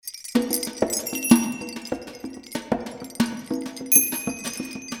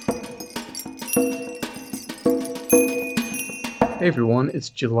Hey everyone, it's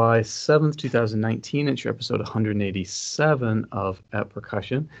July 7th, 2019. It's your episode 187 of At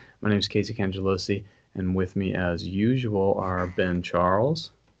Percussion. My name is Casey Cangelosi, and with me as usual are Ben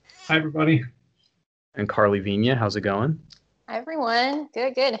Charles. Hi everybody. And Carly Vigna. How's it going? Hi everyone.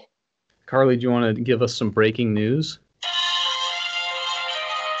 Good. Carly, do you want to give us some breaking news?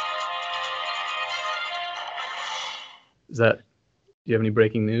 Do you have any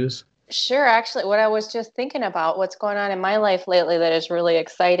breaking news? Sure. Actually, what I was just thinking about, what's going on in my life lately that is really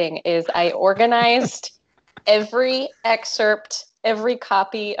exciting is I organized every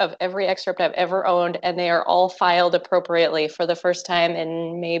copy of every excerpt I've ever owned, and they are all filed appropriately for the first time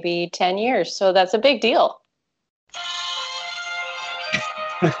in maybe 10 years. So that's a big deal.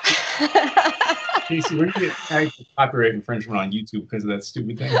 Casey, we're going to get tagged for copyright infringement on YouTube because of that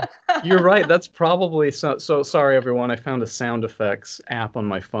stupid thing. You're right. That's probably so sorry, everyone. I found a sound effects app on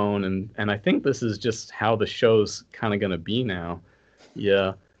my phone, and I think this is just how the show's kind of going to be now.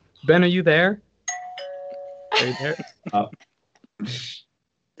 Yeah. Ben, are you there? Are you there?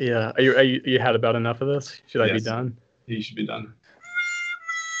 Yeah. Are you had about enough of this? Should I be done? You should be done.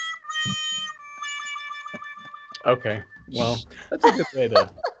 Okay. Well, that's a good way to...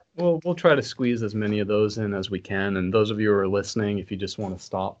 We'll try to squeeze as many of those in as we can. And those of you who are listening, if you just want to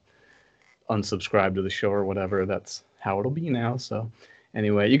stop, unsubscribe to the show or whatever, that's how it'll be now. So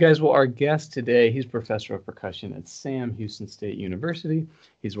anyway, you guys, well, our guest today, he's professor of percussion at Sam Houston State University.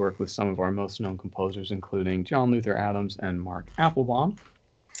 He's worked with some of our most known composers, including John Luther Adams and Mark Applebaum.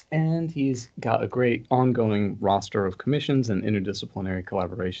 And he's got a great ongoing roster of commissions and interdisciplinary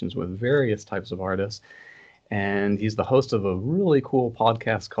collaborations with various types of artists. And he's the host of a really cool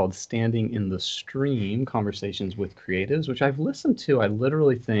podcast called Standing in the Stream, Conversations with Creatives, which I've listened to. I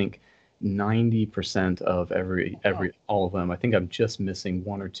literally think 90% of all of them. I think I'm just missing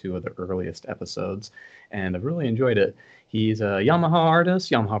one or two of the earliest episodes, and I've really enjoyed it. He's a Yamaha artist,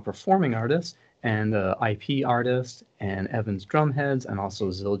 Yamaha performing artist, and IP artist, and Evans Drumheads, and also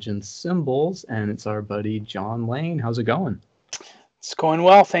Zildjian cymbals. And it's our buddy John Lane. How's it going? It's going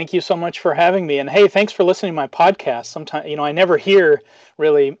well. Thank you so much for having me. And hey, thanks for listening to my podcast. Sometimes, I never hear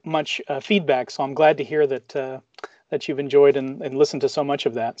really much feedback, so I'm glad to hear that you've enjoyed and listened to so much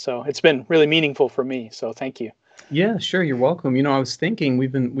of that. So it's been really meaningful for me. So thank you. Yeah, sure. You're welcome. I was thinking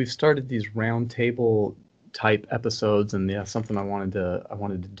we've started these round table type episodes, and something I wanted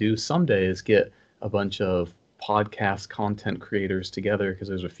to do someday is get a bunch of podcast content creators together, because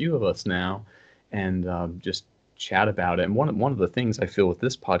there's a few of us now, and just chat about it. And one of the things I feel with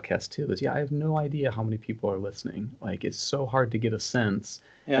this podcast too is I have no idea how many people are listening. Like, it's so hard to get a sense.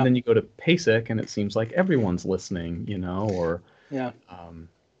 Yeah. And then you go to PASIC and it seems like everyone's listening,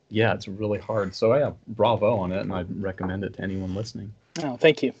 it's really hard. So bravo on it, and I'd recommend it to anyone listening. Oh,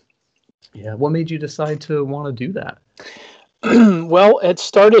 thank you. Yeah. What made you decide to want to do that? Well, it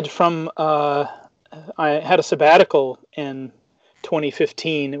started from I had a sabbatical in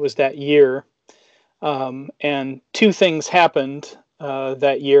 2015. It was that year. And two things happened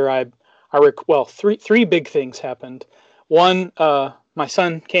that year. Three big things happened. One, my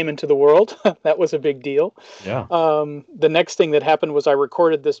son came into the world. That was a big deal. Yeah. The next thing that happened was I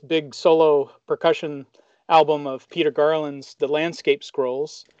recorded this big solo percussion album of Peter Garland's The Landscape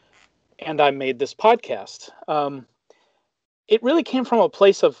Scrolls, and I made this podcast. It really came from a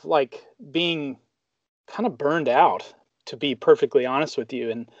place of being kind of burned out, to be perfectly honest with you.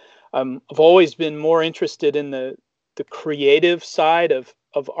 And I've always been more interested in the creative side of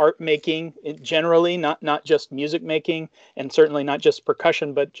art making generally, not just music making, and certainly not just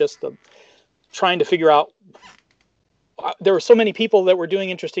percussion, but just trying to figure out. There were so many people that were doing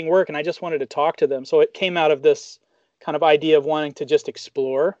interesting work, and I just wanted to talk to them. So it came out of this kind of idea of wanting to just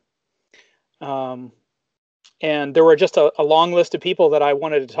explore. And there were just a long list of people that I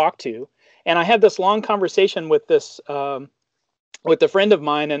wanted to talk to. And I had this long conversation with this with a friend of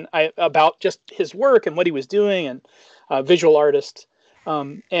mine, and about just his work and what he was doing, and visual artist.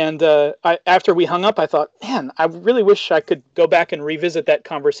 After we hung up, I thought, man, I really wish I could go back and revisit that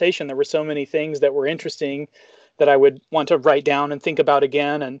conversation. There were so many things that were interesting that I would want to write down and think about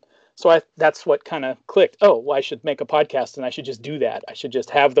again. And so that's what kind of clicked. Oh, well, I should make a podcast, and I should just do that. I should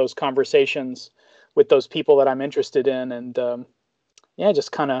just have those conversations with those people that I'm interested in. And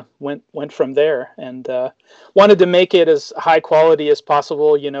just kind of went from there, and wanted to make it as high quality as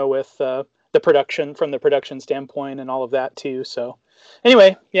possible, with the production, from the production standpoint and all of that too. So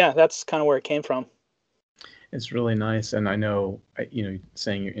anyway, that's kind of where it came from. It's really nice. And I know,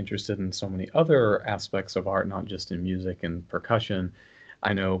 saying you're interested in so many other aspects of art, not just in music and percussion.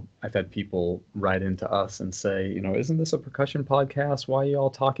 I know I've had people write into us and say, isn't this a percussion podcast? Why are you all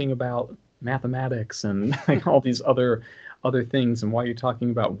talking about mathematics and all these other other things, and why you're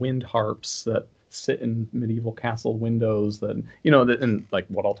talking about wind harps that sit in medieval castle windows that, that, and like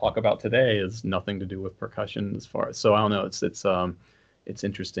what I'll talk about today is nothing to do with percussion as far as, so I don't know, it's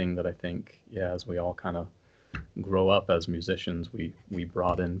interesting that I think, yeah, as we all kind of grow up as musicians, we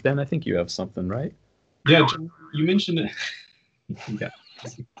brought in. Ben, I think you have something, right? Yeah, you mentioned it. Yeah.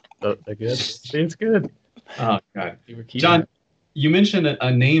 They're good. It's good. Oh God, You John, you mentioned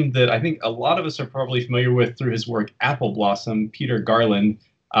a name that I think a lot of us are probably familiar with through his work, Apple Blossom, Peter Garland.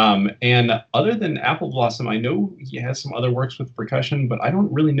 And other than Apple Blossom, I know he has some other works with percussion, but I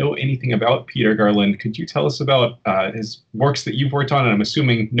don't really know anything about Peter Garland. Could you tell us about his works that you've worked on? And I'm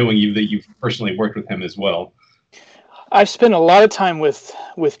assuming, knowing you, that you've personally worked with him as well. I've spent a lot of time with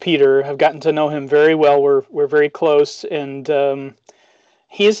Peter. I've gotten to know him very well. We're very close, and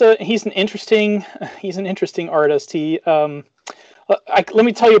he's an interesting artist. Let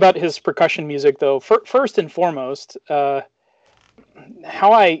me tell you about his percussion music, though. First and foremost,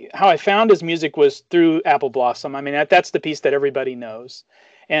 how I found his music was through Apple Blossom. I mean, that's the piece that everybody knows.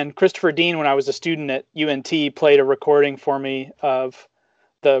 And Christopher Dean, when I was a student at UNT, played a recording for me of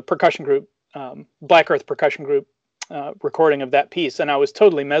the percussion group, Black Earth Percussion Group, recording of that piece, and I was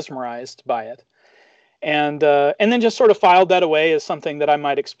totally mesmerized by it. And then just sort of filed that away as something that I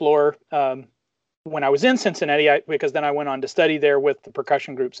might explore when I was in Cincinnati, because then I went on to study there with the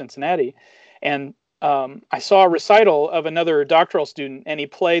percussion group Cincinnati. And I saw a recital of another doctoral student, and he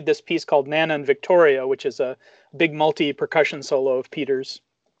played this piece called Nana and Victoria, which is a big multi-percussion solo of Peter's.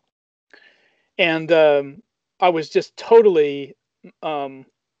 And I was just totally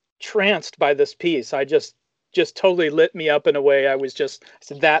tranced by this piece. I just totally lit me up in a way. I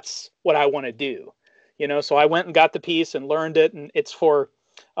said, that's what I want to do. So I went and got the piece and learned it, and it's for,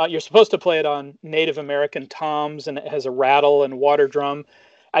 you're supposed to play it on Native American toms, and it has a rattle and water drum.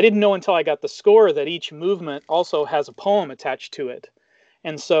 I didn't know until I got the score that each movement also has a poem attached to it.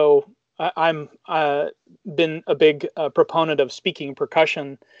 And so I'm been a big proponent of speaking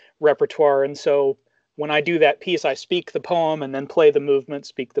percussion repertoire. And so when I do that piece, I speak the poem and then play the movement,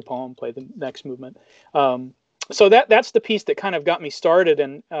 speak the poem, play the next movement. So that's the piece that kind of got me started.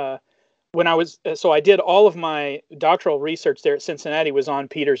 And when I did all of my doctoral research there at Cincinnati was on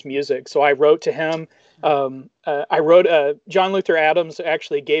Peter's music. So I wrote to him. John Luther Adams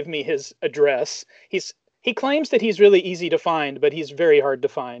actually gave me his address. He claims that he's really easy to find, but he's very hard to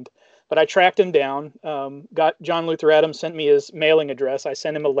find. But I tracked him down, got John Luther Adams, sent me his mailing address. I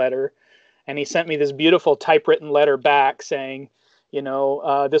sent him a letter, and he sent me this beautiful typewritten letter back saying,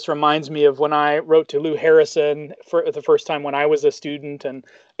 this reminds me of when I wrote to Lou Harrison for the first time when I was a student. And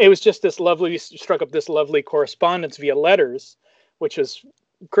it was just struck up this lovely correspondence via letters, which was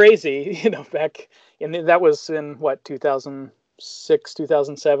crazy, back in, that was in 2006,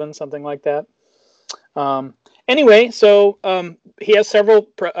 2007, something like that. Anyway, so he has several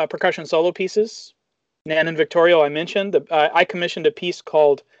percussion solo pieces. Nan and Victoria, I mentioned. I commissioned a piece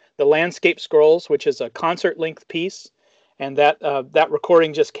called The Landscape Scrolls, which is a concert-length piece. And that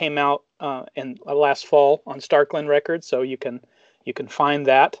recording just came out in last fall on Starkland Records, so you can find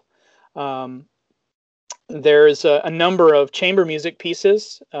that. There's a number of chamber music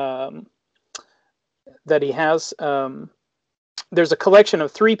pieces that he has. There's a collection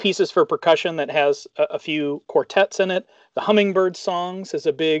of 3 pieces for percussion that has a few quartets in it. The Hummingbird Songs is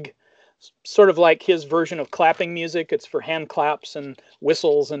a big, sort of like his version of clapping music. It's for hand claps and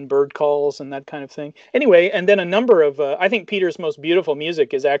whistles and bird calls and that kind of thing. Anyway, and then a number of, I think Peter's most beautiful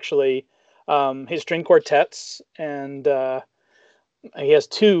music is actually his string quartets. And he has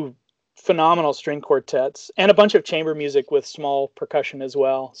 2 phenomenal string quartets and a bunch of chamber music with small percussion as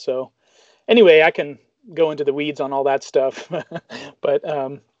well. So anyway, I can go into the weeds on all that stuff. But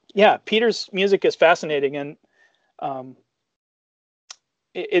yeah, Peter's music is fascinating, and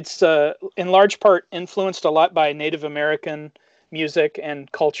it's in large part influenced a lot by Native American music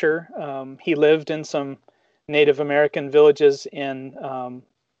and culture. He lived in some Native American villages in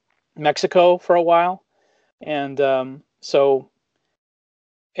Mexico for a while, and so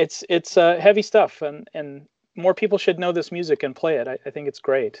it's heavy stuff, and more people should know this music and play it. I think it's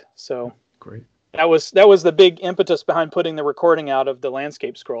great. So great. That was the big impetus behind putting the recording out of the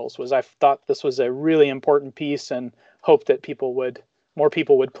Landscape Scrolls. Was I thought this was a really important piece and hoped that more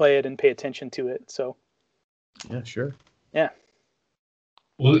people would play it and pay attention to it. So yeah, sure. Yeah.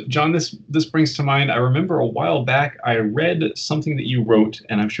 Well, John, this brings to mind, I remember a while back I read something that you wrote,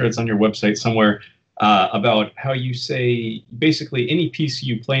 and I'm sure it's on your website somewhere, about how you say basically any piece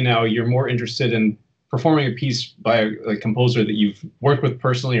you play now, you're more interested in performing a piece by a composer that you've worked with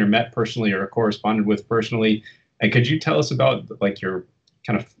personally or met personally or corresponded with personally. And could you tell us about like your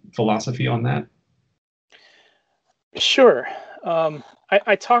kind of philosophy on that? Sure.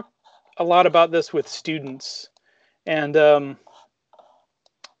 I talk a lot about this with students, and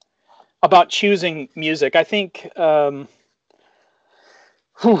about choosing music. I think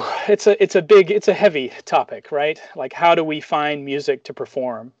it's a heavy topic, right? Like, how do we find music to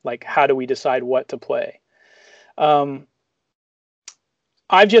perform? Like, how do we decide what to play? Um,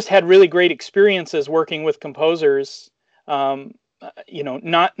 I've just had really great experiences working with composers. Not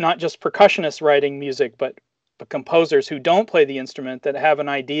just percussionists writing music, but composers who don't play the instrument that have an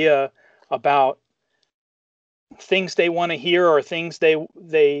idea about things they want to hear, or things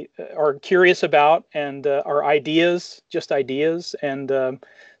they are curious about, and are ideas, just ideas. And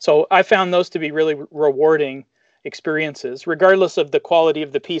so I found those to be really rewarding experiences, regardless of the quality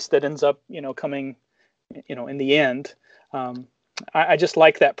of the piece that ends up coming in the end. I just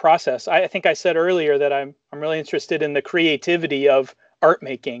like that process. I think I said earlier that I'm really interested in the creativity of art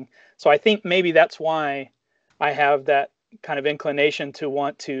making. So I think maybe that's why I have that kind of inclination to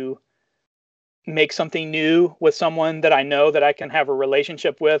want to make something new with someone that I know that I can have a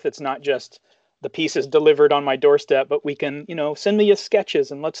relationship with. It's not just the piece is delivered on my doorstep, but we can, send me your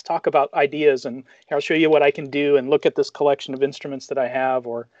sketches and let's talk about ideas, and I'll show you what I can do, and look at this collection of instruments that I have.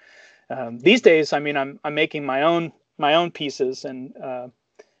 Or these days, I mean, I'm making my own pieces, and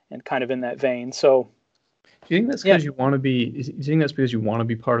kind of in that vein. So Do you think that's because you want to be? Do you think that's because you want to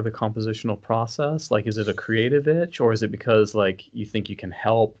be part of the compositional process? Like, is it a creative itch, or is it because like you think you can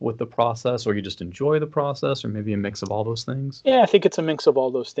help with the process, or you just enjoy the process, or maybe a mix of all those things? yeah, I think it's a mix of all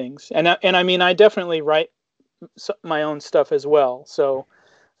those things. And I mean, I definitely write my own stuff as well. So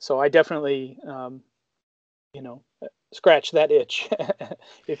I definitely scratch that itch,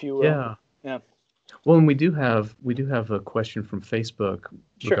 if you will. Yeah. Yeah. Well, and we do have a question from Facebook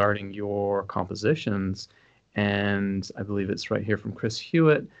Sure. regarding your compositions, and I believe it's right here from Chris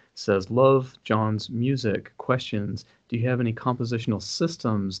Hewitt. Says, "Love John's music. Questions: Do you have any compositional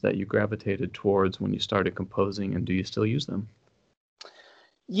systems that you gravitated towards when you started composing, and do you still use them?"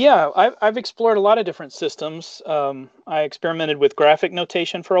 Yeah, I've explored a lot of different systems. I experimented with graphic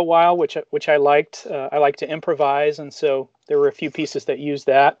notation for a while, which I liked. I like to improvise, and so there were a few pieces that used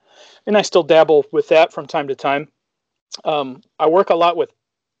that, and I still dabble with that from time to time. I work a lot with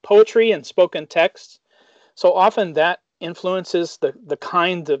poetry and spoken text, so often that influences the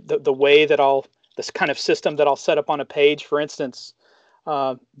kind of the way that I'll this kind of system that I'll set up on a page. For instance,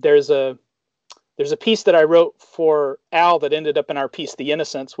 there's a piece that I wrote for Al that ended up in our piece, The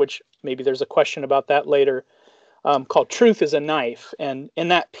Innocents, which maybe there's a question about that later, called Truth is a Knife. And in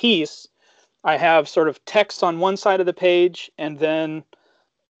that piece, I have sort of text on one side of the page, and then,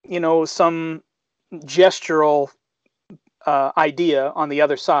 some gestural idea on the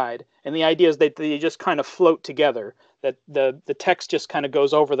other side. And the idea is that they just kind of float together, that the text just kind of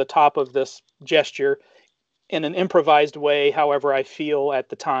goes over the top of this gesture in an improvised way, however I feel at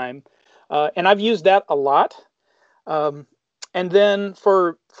the time. And I've used that a lot. And then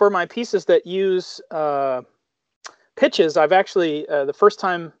for my pieces that use pitches, I've actually, the first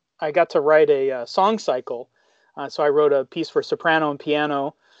time I got to write a song cycle, so I wrote a piece for soprano and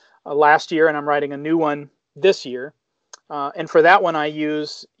piano last year, and I'm writing a new one this year. And for that one, I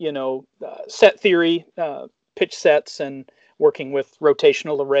use, set theory, pitch sets, and working with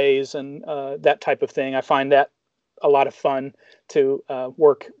rotational arrays and that type of thing. I find that a lot of fun to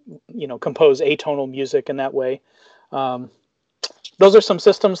compose atonal music in that way. Those are some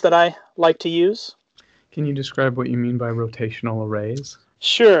systems that I like to use. Can you describe what you mean by rotational arrays?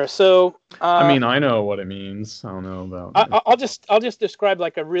 Sure. So I mean, I know what it means. I don't know about. I'll just describe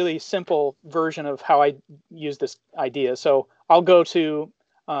like a really simple version of how I use this idea. So I'll go to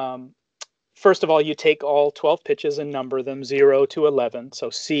first of all, you take all 12 pitches and number them 0 to 11. So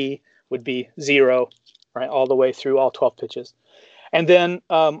C would be 0, right, all the way through all 12 pitches. And then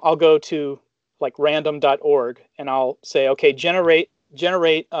I'll go to like random.org, and I'll say, okay, generate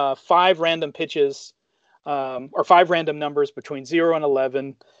 5 random pitches, or 5 random numbers between 0 and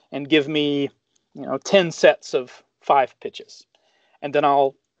 11, and give me 10 sets of 5 pitches. And then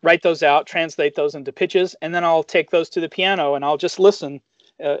I'll write those out, translate those into pitches, and then I'll take those to the piano and I'll just listen.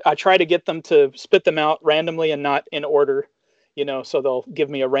 I try to get them to spit them out randomly and not in order, so they'll give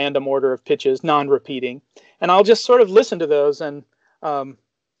me a random order of pitches, non-repeating. And I'll just sort of listen to those. And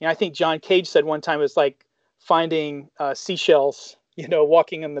I think John Cage said one time it's like finding seashells,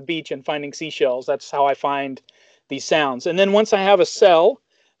 walking on the beach and finding seashells. That's how I find these sounds. And then once I have a cell,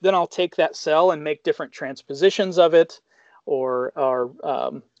 then I'll take that cell and make different transpositions of it, or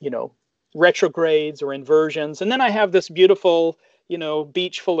retrogrades or inversions. And then I have this beautiful,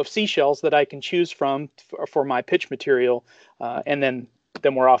 beach full of seashells that I can choose from for my pitch material. And then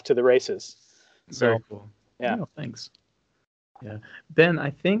we're off to the races. So, Very cool. Yeah. Oh, thanks. Yeah. Ben, I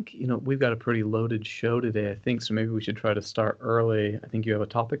think, we've got a pretty loaded show today, I think, so maybe we should try to start early. I think you have a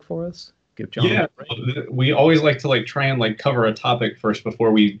topic for us? Give John Yeah, a break. we always like to try and cover a topic first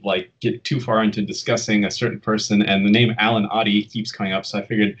before we get too far into discussing a certain person. And the name Alan Oddie keeps coming up, so I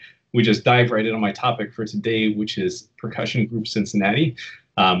figured we just dive right in on my topic for today, which is Percussion Group Cincinnati,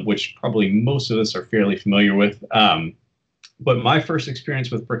 which probably most of us are fairly familiar with. But my first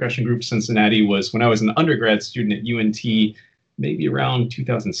experience with Percussion Group Cincinnati was when I was an undergrad student at UNT, maybe around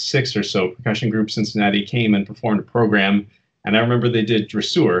 2006 or so. Percussion Group Cincinnati came and performed a program. And I remember they did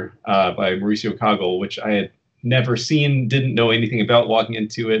Dressur by Mauricio Kagel, which I had never seen, didn't know anything about walking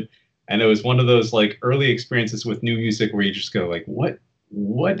into it. And it was one of those early experiences with new music where you just go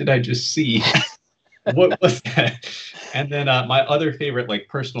what did I just see? What was that? And then my other favorite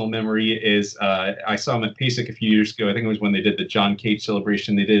personal memory is I saw them at PASIC a few years ago. I think it was when they did the John Cage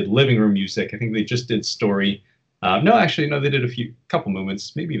celebration. They did living room music. I think they just did Story. No, they did a couple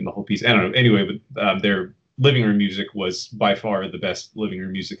movements, maybe even the whole piece. I don't know. Anyway, but their living room music was by far the best living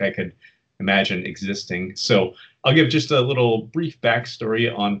room music I could imagine existing. So I'll give just a little brief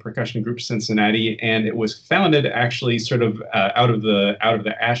backstory on Percussion Group Cincinnati, and it was founded actually sort of out of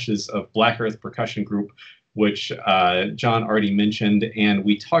the ashes of Black Earth Percussion Group, which John already mentioned, and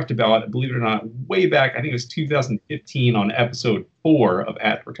we talked about, believe it or not, way back. I think it was 2015 on episode 4 of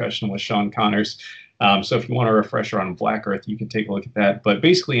At Percussion with Sean Connors. So if you want a refresher on Black Earth, you can take a look at that. But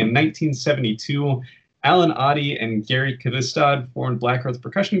basically, in 1972, Alan Oddie and Gary Kvistad formed Black Earth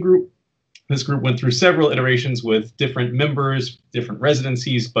Percussion Group. This group went through several iterations with different members, different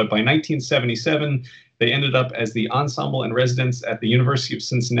residencies, but by 1977, they ended up as the ensemble in residence at the University of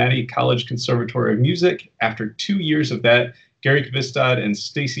Cincinnati College Conservatory of Music. After 2 years of that, Gary Kvistad and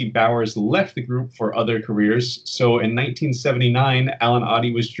Stacy Bowers left the group for other careers. So in 1979, Alan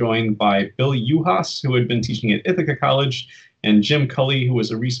Oddie was joined by Bill Uhas, who had been teaching at Ithaca College, and Jim Cully, who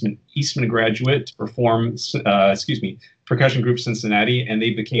was a Eastman graduate, to perform, Percussion Group Cincinnati, and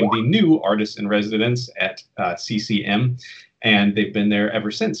they became the new artists in residence at CCM. And they've been there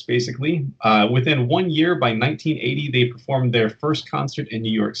ever since, basically. Within 1 year, by 1980, they performed their first concert in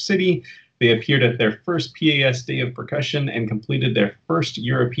New York City. They appeared at their first PAS Day of Percussion and completed their first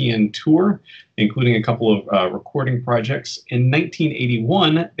European tour, including a couple of recording projects. In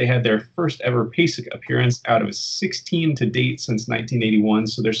 1981, they had their first ever PASIC appearance out of 16 to date since 1981.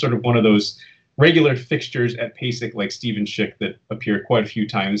 So they're sort of one of those regular fixtures at PASIC like Stephen Schick that appear quite a few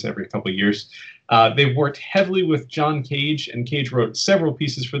times every couple of years. They've worked heavily with John Cage, and Cage wrote several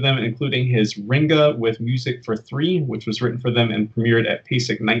pieces for them, including his Ringa with Music for Three, which was written for them and premiered at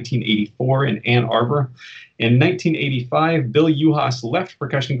PASIC 1984 in Ann Arbor. In 1985, Bill Uhas left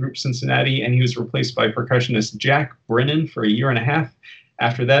Percussion Group Cincinnati, and he was replaced by percussionist Jack Brennan for a year and a half.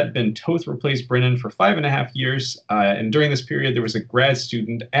 After that, Ben Toth replaced Brennan for 5.5 years, and during this period, there was a grad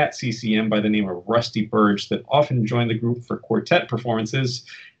student at CCM by the name of Rusty Burge that often joined the group for quartet performances.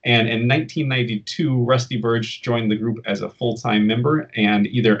 And in 1992, Rusty Burge joined the group as a full-time member, and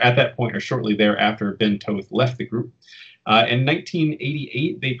either at that point or shortly thereafter, Ben Toth left the group. In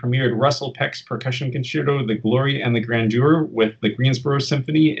 1988, they premiered Russell Peck's percussion concerto, The Glory and the Grandeur, with the Greensboro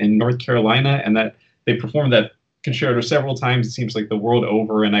Symphony in North Carolina, and that they performed that concerto several times, it seems like the world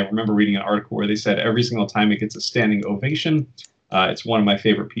over. And I remember reading an article where they said every single time it gets a standing ovation. It's one of my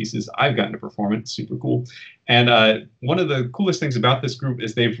favorite pieces I've gotten to perform. It's super cool. And one of the coolest things about this group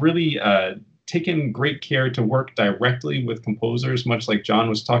is they've really taken great care to work directly with composers, much like John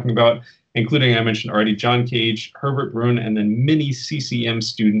was talking about, including, I mentioned already, John Cage, Herbert Brun, and then many CCM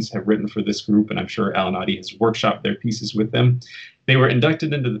students have written for this group, and I'm sure Alan Oddie has workshopped their pieces with them. They were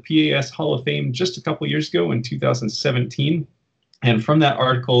inducted into the PAS Hall of Fame just a couple years ago in 2017. And from that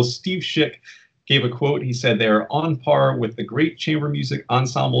article, Steve Schick gave a quote. He said, "They are on par with the great chamber music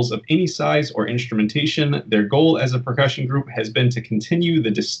ensembles of any size or instrumentation. Their goal as a percussion group has been to continue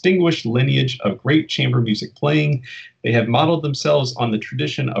the distinguished lineage of great chamber music playing. They have modeled themselves on the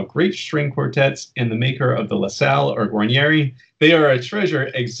tradition of great string quartets and the maker of the La Salle or Guarnieri. They are a treasure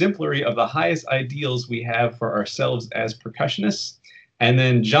exemplary of the highest ideals we have for ourselves as percussionists." And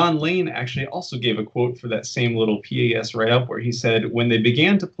then John Lane actually also gave a quote for that same little PAS write-up where he said, "When they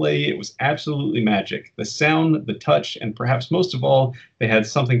began to play, it was absolutely magic. The sound, the touch, and perhaps most of all, they had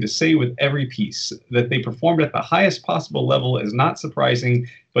something to say with every piece. That they performed at the highest possible level is not surprising,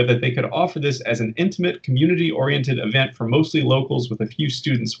 but that they could offer this as an intimate, community-oriented event for mostly locals with a few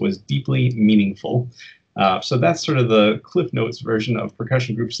students was deeply meaningful." So that's sort of the Cliff Notes version of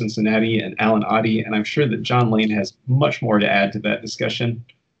Percussion Group Cincinnati and Alan Oddie, and I'm sure that John Lane has much more to add to that discussion.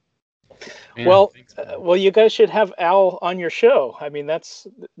 Man, Well, thanks, man. well, you guys should have Al on your show. I mean, that's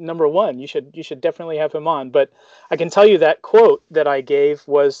number one. You should definitely have him on. But I can tell you that quote that I gave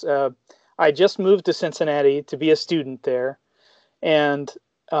was, I just moved to Cincinnati to be a student there, and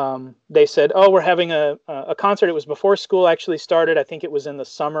they said, "Oh, we're having a concert." It was before school actually started. I think it was in the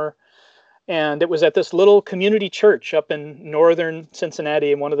summer, and it was at this little community church up in northern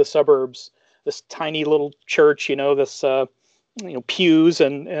Cincinnati in one of the suburbs. This tiny little church, this pews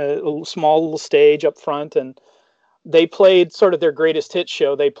and a small little stage up front, and they played sort of their greatest hit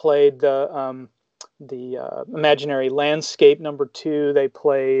show. They played the Imaginary Landscape #2. They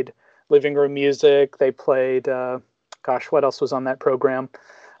played Living Room Music. They played what else was on that program?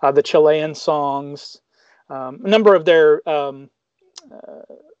 The Chilean songs. A number of their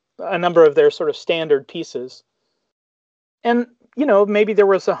sort of standard pieces. And maybe there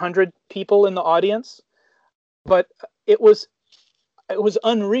was 100 people in the audience, but it was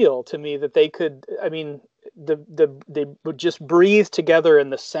unreal to me that they could. I mean, they would just breathe together,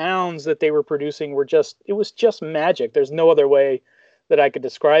 and the sounds that they were producing it was just magic. There's no other way that I could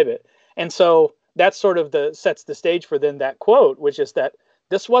describe it. And so that sort of sets the stage for then that quote, which is that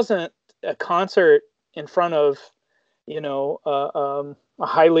this wasn't a concert in front of a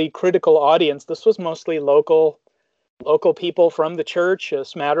highly critical audience. This was mostly local people from the church, a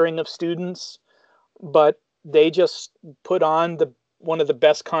smattering of students, but they just put on one of the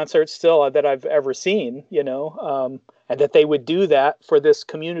best concerts still that I've ever seen, and that they would do that for this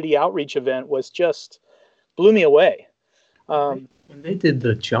community outreach event was just blew me away. When they did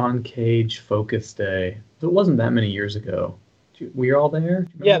the John Cage Focus Day, it wasn't that many years ago. Were you all there?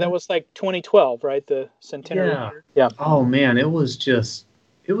 Yeah, that was like 2012, right? The centenary. Yeah. Oh man, it was just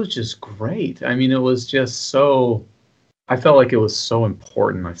great. I mean, it was just so. I felt like it was so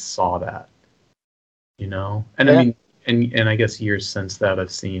important. I saw that, and Yeah. I mean, and I guess years since that,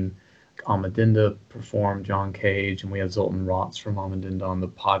 I've seen Amadinda perform John Cage, and we had Zoltan Rotz from Amadinda on the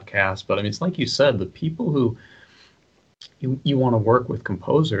podcast. But I mean, it's like you said, the people who you want to work with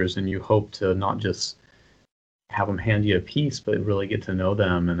composers, and you hope to not just have them hand you a piece, but really get to know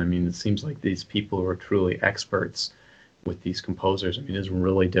them. And I mean, it seems like these people who are truly experts with these composers, I mean, it's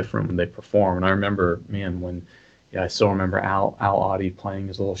really different when they perform. And I remember, man, I still remember Al Oddie playing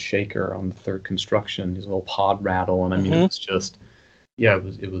his little shaker on the Third Construction, his little pod rattle. And I mean, It's just,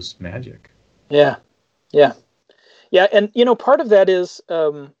 it was magic. Yeah. And, part of that is,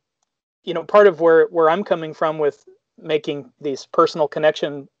 part of where I'm coming from with making these personal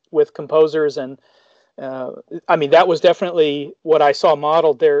connection with composers. And, I mean, that was definitely what I saw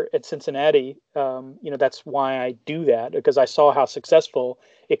modeled there at Cincinnati. That's why I do that, because I saw how successful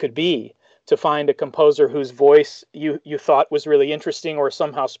it could be to find a composer whose voice you thought was really interesting or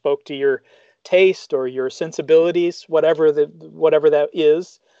somehow spoke to your taste or your sensibilities, whatever that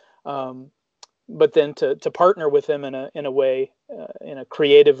is. But then to partner with them in a way, in a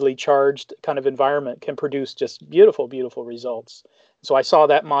creatively charged kind of environment, can produce just beautiful, beautiful results. So I saw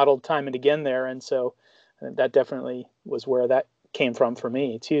that modeled time and again there, and so that definitely was where that came from for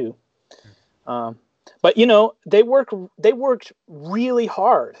me too. But they worked really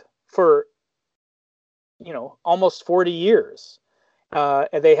hard for almost 40 years.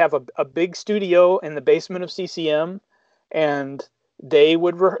 They have a big studio in the basement of CCM, and they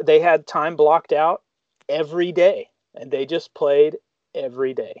had time blocked out every day, and they just played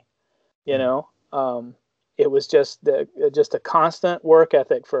every day. It was just a constant work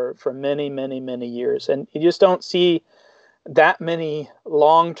ethic for many, many, many years, and you just don't see that many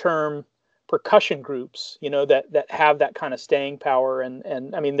long-term percussion groups, that have that kind of staying power.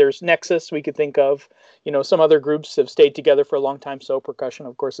 And I mean, there's Nexus we could think of. Some other groups have stayed together for a long time. So Percussion,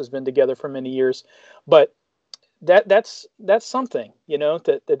 of course, has been together for many years, but that's something,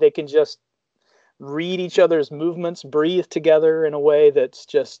 that they can just read each other's movements, breathe together in a way that's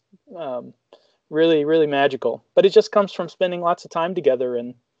just really, really magical. But it just comes from spending lots of time together,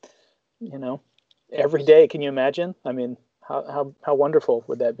 and every day. Can you imagine? I mean, how wonderful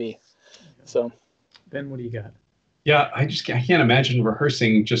would that be? So, Ben, what do you got? Yeah, I can't imagine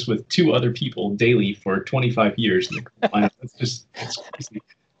rehearsing just with two other people daily for 25 years. It's crazy.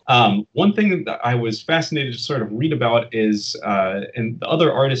 One thing that I was fascinated to sort of read about is, and the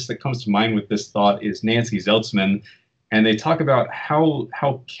other artist that comes to mind with this thought is Nancy Zeltsman, and they talk about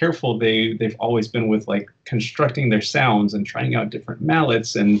how careful they've always been with like constructing their sounds and trying out different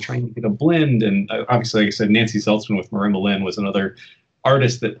mallets and trying to get a blend. And obviously, like I said, Nancy Zeltsman with Marimba Lynn was another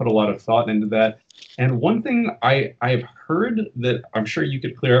artist that put a lot of thought into that. And one thing I've heard that I'm sure you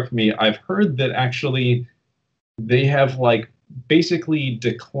could clear up for me, I've heard that actually they have like basically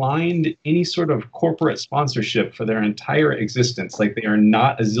declined any sort of corporate sponsorship for their entire existence. Like they are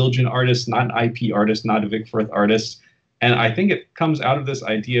not a Zildjian artist, not an IP artist, not a Vic Firth artist. And I think it comes out of this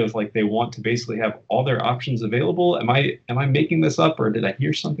idea of like they want to basically have all their options available. Am I making this up, or did I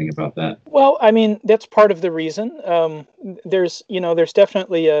hear something about that? Well, I mean, that's part of the reason. There's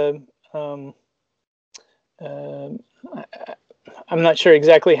definitely a I'm not sure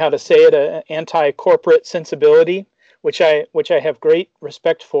exactly how to say it, an anti-corporate sensibility, which I have great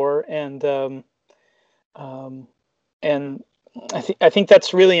respect for, and I think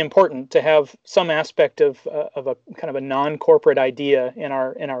that's really important to have some aspect of a kind of a non-corporate idea in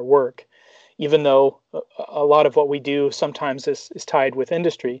our work, even though a lot of what we do sometimes is tied with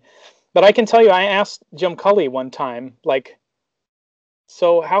industry. But I can tell you, I asked Jim Cully one time, like,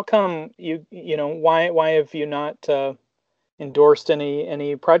 so how come why have you not endorsed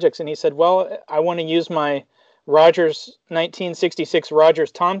any projects? And he said, well, I want to use my Rogers 1966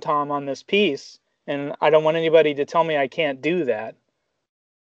 Rogers tom-tom on this piece, and I don't want anybody to tell me I can't do that.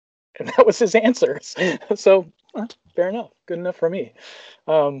 And that was his answer. So fair enough, good enough for me.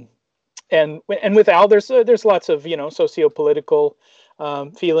 And with Al, there's lots of socio-political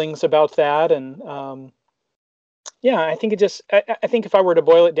feelings about that, and yeah, I think I think if I were to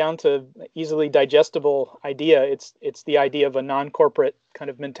boil it down to easily digestible idea, it's the idea of a non-corporate kind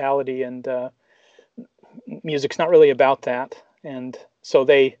of mentality, and music's not really about that. And so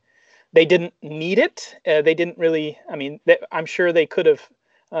they didn't need it. They didn't really. I mean, I'm sure they could have,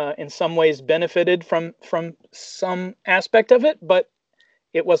 in some ways, benefited from some aspect of it, but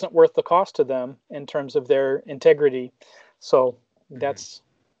it wasn't worth the cost to them in terms of their integrity. So that's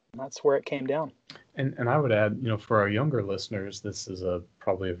where it came down. And I would add, for our younger listeners, this is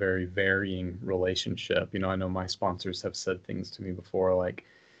probably a very varying relationship. I know my sponsors have said things to me before, like,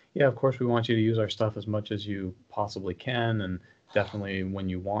 yeah, of course we want you to use our stuff as much as you possibly can, and definitely when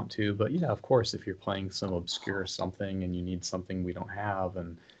you want to. But yeah, of course, if you're playing some obscure something and you need something we don't have,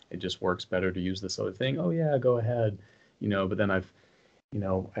 and it just works better to use this other thing, oh yeah, go ahead. But then I've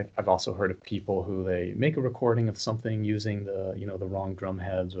also heard of people who they make a recording of something using the wrong drum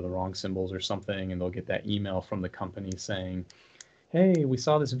heads or the wrong cymbals or something, and they'll get that email from the company saying, hey, we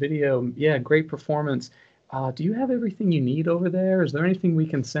saw this video. Yeah, great performance. Do you have everything you need over there? Is there anything we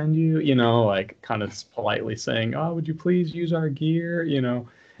can send you? Like kind of politely saying, oh, would you please use our gear? Yeah. And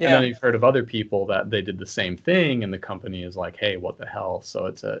then you've heard of other people that they did the same thing, and the company is like, hey, what the hell? So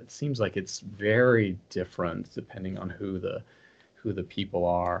it seems like it's very different depending on who the people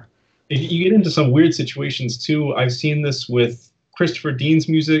are. You get into some weird situations too. I've seen this with Christopher Dean's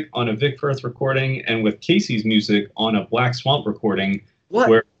music on a Vic Firth recording, and with Casey's music on a Black Swamp recording. What?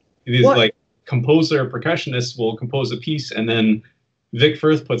 Where it is like composer, percussionist will compose a piece, and then Vic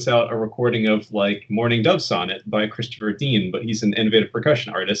Firth puts out a recording of like Morning Dove Sonnet by Christopher Dean, but he's an innovative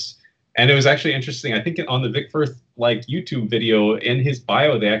percussion artist. And it was actually interesting. I think on the Vic Firth like YouTube video, in his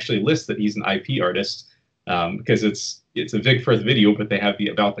bio, they actually list that he's an IP artist, because it's a Vic Firth video, but they have the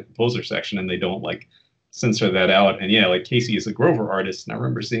about the composer section, and they don't like censor that out. And yeah, like Casey is a Grover artist, and I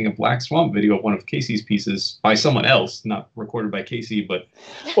remember seeing a Black Swamp video of one of Casey's pieces by someone else, not recorded by Casey, but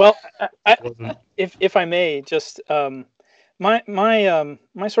well, if I may, just my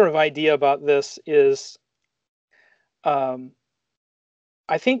sort of idea about this is, I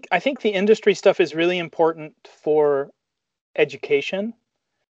think the industry stuff is really important for education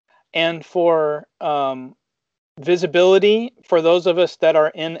and for visibility for those of us that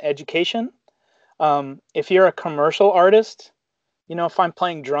are in education. If you're a commercial artist, if I'm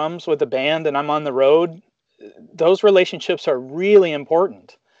playing drums with a band and I'm on the road, those relationships are really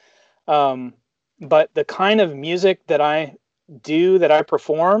important. But the kind of music that I do, that I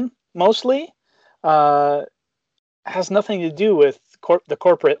perform mostly, has nothing to do with the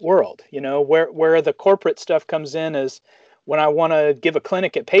corporate world. Where the corporate stuff comes in is when I want to give a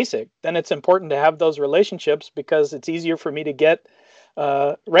clinic at PASIC, then it's important to have those relationships because it's easier for me to get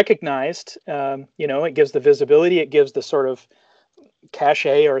recognized. It gives the visibility, it gives the sort of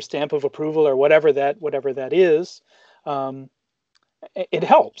cachet or stamp of approval or whatever that is. It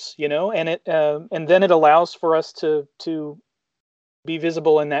helps, and then it allows for us to be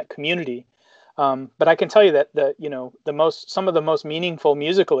visible in that community. But I can tell you that some of the most meaningful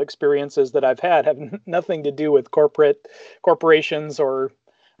musical experiences that I've had have nothing to do with corporations or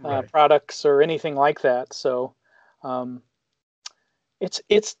products or anything like that. So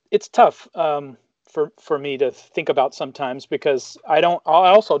it's tough for me to think about sometimes, because I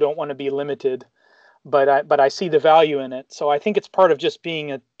also don't want to be limited, but I see the value in it. So I think it's part of just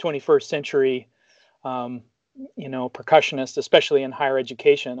being a 21st century percussionist, especially in higher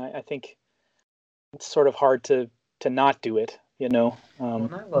education. I think it's sort of hard to not do it, you know.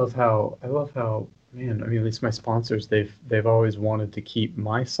 And I love how, man, I mean, at least my sponsors, they've always wanted to keep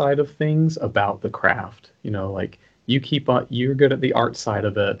my side of things about the craft. You know, like you're good at the art side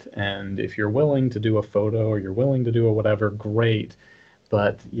of it, and if you're willing to do a photo or you're willing to do a whatever, great.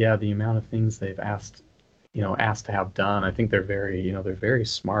 But yeah, the amount of things they've asked to have done, I think they're very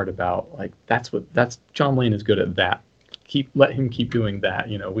smart about, like, that's John Lane is good at that. Let him keep doing that.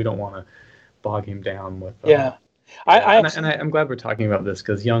 You know, we don't want to bog him down with Yeah. I'm glad we're talking about this,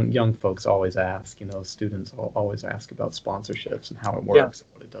 because young folks always ask, students always ask about sponsorships and how it works,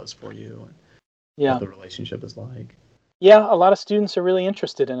 and what it does for you, and what the relationship is like. Yeah, a lot of students are really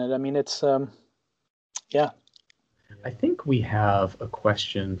interested in it. I mean, it's I think we have a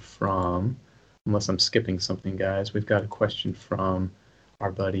question from, unless I'm skipping something, guys, we've got a question from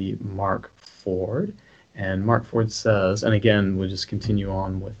our buddy Mark Ford. And Mark Ford says, and again, we'll just continue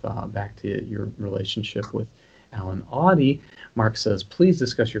on with back to your relationship with Alan Audie. Mark says, please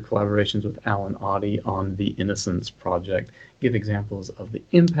discuss your collaborations with Alan Audie on the Innocence Project. Give examples of the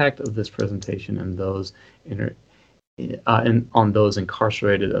impact of this presentation and those on those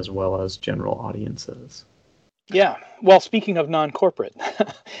incarcerated as well as general audiences. Yeah. Well, speaking of non-corporate,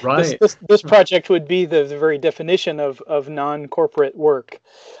 right. This project would be the very definition of non-corporate work.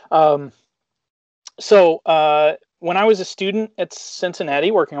 So when I was a student at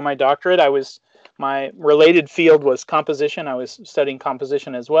Cincinnati working on my doctorate, my related field was composition. I was studying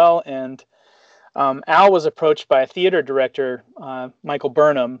composition as well. And Al was approached by a theater director, Michael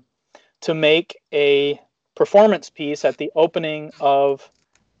Burnham, to make a performance piece at the opening of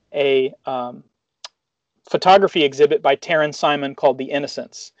a photography exhibit by Terrence Simon called The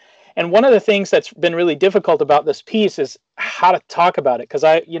Innocents. And one of the things that's been really difficult about this piece is how to talk about it, because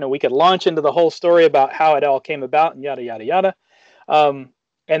we could launch into the whole story about how it all came about and yada yada yada,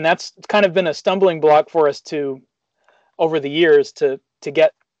 and that's kind of been a stumbling block for us over the years to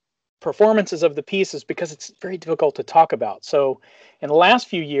get performances of the pieces, because it's very difficult to talk about. So in the last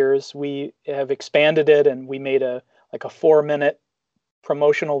few years, we have expanded it, and we made a 4-minute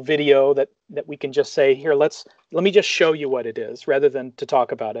promotional video that we can just say, here, let me just show you what it is, rather than to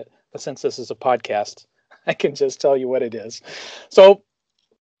talk about it. But since this is a podcast, I can just tell you what it is. So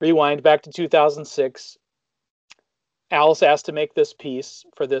rewind back to 2006. Alice asked to make this piece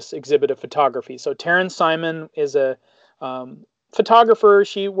for this exhibit of photography. So Terrence Simon is a photographer.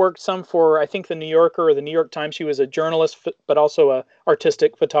 She worked some for, I think, the New Yorker or the New York Times. She was a journalist, but also a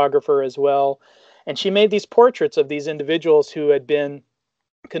artistic photographer as well. And she made these portraits of these individuals who had been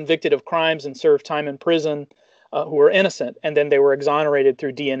convicted of crimes and served time in prison, who were innocent, and then they were exonerated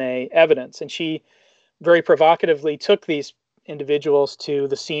through DNA evidence. And she very provocatively took these individuals to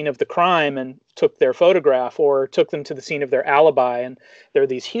the scene of the crime and took their photograph, or took them to the scene of their alibi. And there are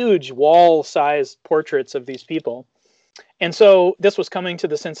these huge wall-sized portraits of these people. And so this was coming to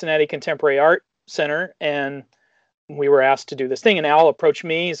the Cincinnati Contemporary Art Center, and we were asked to do this thing. And Al approached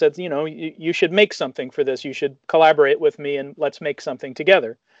me. He said, you should make something for this. You should collaborate with me, and let's make something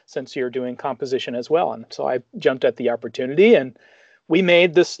together, since you're doing composition as well. And so I jumped at the opportunity, and we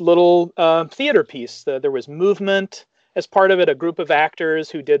made this little theater piece. There was movement as part of it, a group of actors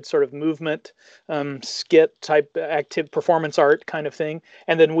who did sort of movement, skit type active performance art kind of thing.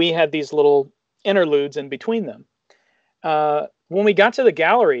 And then we had these little interludes in between them. When we got to the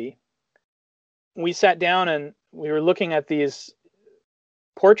gallery, we sat down and we were looking at these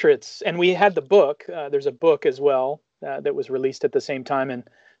portraits, and we had the book. There's a book as well that was released at the same time. And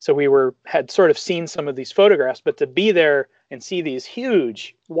so we had sort of seen some of these photographs, but to be there and see these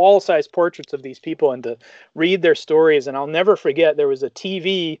huge wall-sized portraits of these people and to read their stories. And I'll never forget, there was a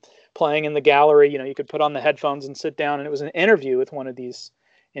TV playing in the gallery. You could put on the headphones and sit down, and it was an interview with one of these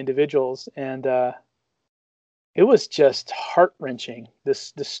individuals. And it was just heart-wrenching,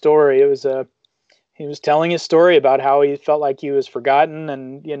 this story. He was telling his story about how he felt like he was forgotten,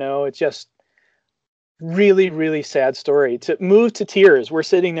 and it's just really, really sad story. To move to tears. We're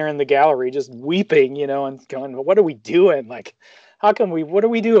sitting there in the gallery just weeping, and going, what are we doing? Like, what are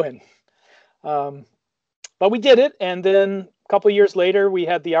we doing? But we did it, and then a couple of years later, we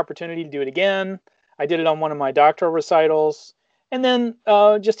had the opportunity to do it again. I did it on one of my doctoral recitals. And then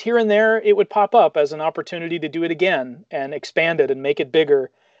just here and there, it would pop up as an opportunity to do it again and expand it and make it bigger.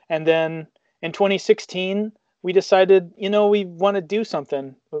 And then in 2016, we decided, we want to do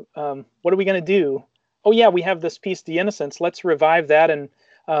something. What are we going to do? Oh, yeah, we have this piece, The Innocents. Let's revive that. And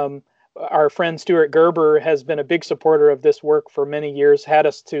our friend Stuart Gerber has been a big supporter of this work for many years, had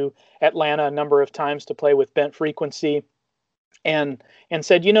us to Atlanta a number of times to play with Bent Frequency, and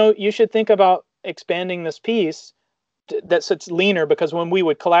said, you should think about expanding this piece that sits leaner, because when we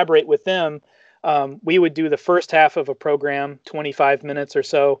would collaborate with them, we would do the first half of a program, 25 minutes or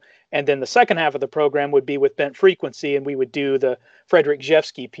so, and then the second half of the program would be with Bent Frequency, and we would do the Frederick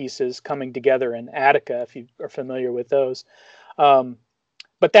Jeffsky pieces Coming Together in Attica, if you are familiar with those.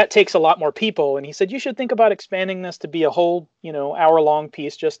 But that takes a lot more people, and he said, you should think about expanding this to be a whole, hour-long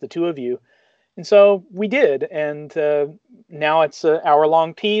piece, just the two of you. And so we did, and now it's an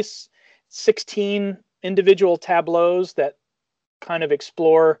hour-long piece, 16 individual tableaus that kind of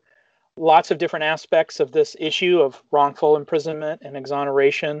explore lots of different aspects of this issue of wrongful imprisonment and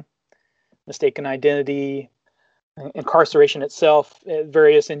exoneration, mistaken identity, incarceration itself,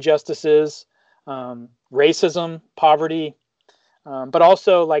 various injustices, racism, poverty, but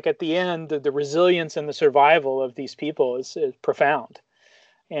also, like at the end, the resilience and the survival of these people is profound.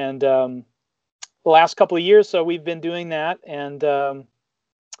 And the last couple of years, so we've been doing that, and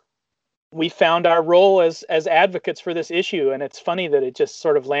we found our role as advocates for this issue. And it's funny that it just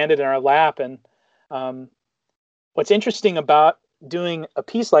sort of landed in our lap. And what's interesting about doing a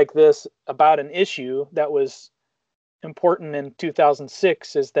piece like this about an issue that was important in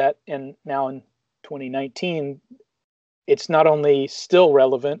 2006 is that now in 2019, it's not only still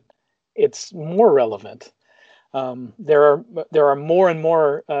relevant, it's more relevant. There are more and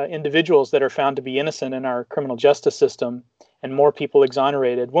more individuals that are found to be innocent in our criminal justice system, and more people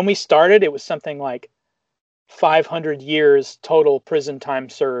exonerated. When we started, it was something like 500 years total prison time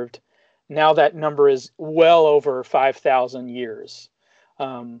served. Now that number is well over 5,000 years.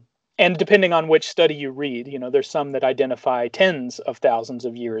 And depending on which study you read, there's some that identify tens of thousands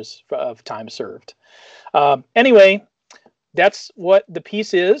of years of time served. Anyway, that's what the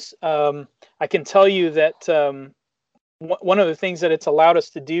piece is. I can tell you that one of the things that it's allowed us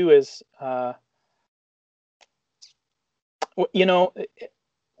to do is,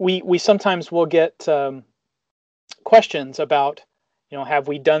 we sometimes will get questions about, have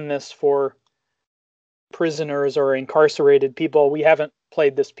we done this for prisoners or incarcerated people? We haven't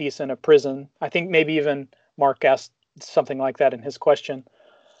played this piece in a prison. I think maybe even Mark asked something like that in his question.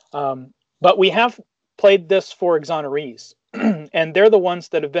 But we have played this for exonerees, and they're the ones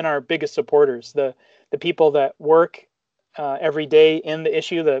that have been our biggest supporters. The people that work every day in the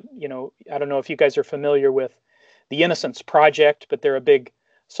issue. I don't know if you guys are familiar with the Innocence Project, but they're a big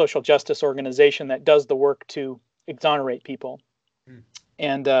social justice organization that does the work to exonerate people.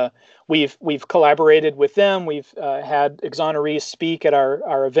 And we've collaborated with them. We've had exonerees speak at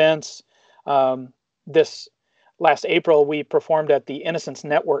our events. This last April, we performed at the Innocence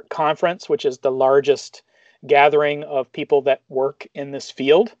Network Conference, which is the largest gathering of people that work in this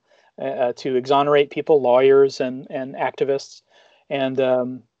field to exonerate people, lawyers and activists.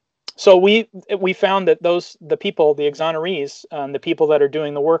 And so we found that the people, the exonerees, the people that are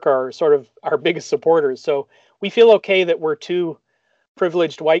doing the work are sort of our biggest supporters. So we feel okay that we're two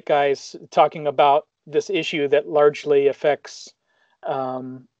privileged white guys talking about this issue that largely affects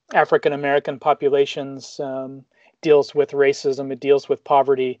African American populations, deals with racism, it deals with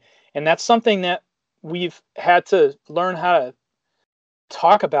poverty. And that's something that we've had to learn how to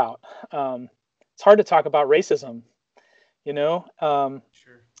talk about. It's hard to talk about racism, Sure.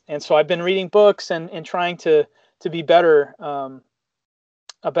 And so I've been reading books and trying to be better,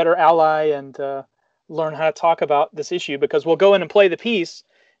 a better ally, and learn how to talk about this issue, because we'll go in and play the piece,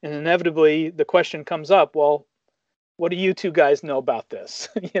 and inevitably the question comes up, well, what do you two guys know about this?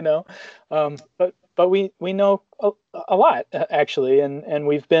 But we know a lot, actually, and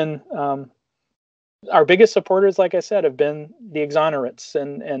we've been our biggest supporters, like I said, have been the exonerates,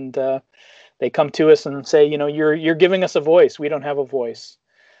 and they come to us and say, you're giving us a voice. We don't have a voice,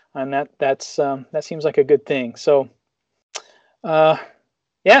 and that seems like a good thing. So,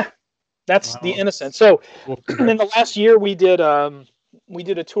 yeah, that's the Innocence. So, in the last year, we did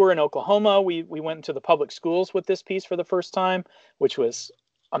a tour in Oklahoma. We went into the public schools with this piece for the first time, which was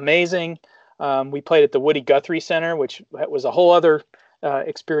amazing. We played at the Woody Guthrie Center, which was a whole other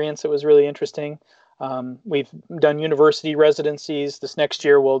experience that was really interesting. We've done university residencies. This next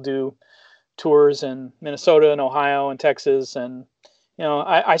year, we'll do tours in Minnesota and Ohio and Texas. And,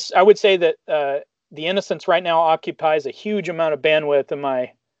 I would say that the Innocence right now occupies a huge amount of bandwidth in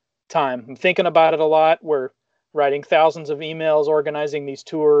my time. I'm thinking about it a lot. We're writing thousands of emails, organizing these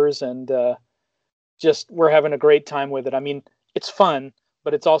tours, and we're having a great time with it. I mean, it's fun,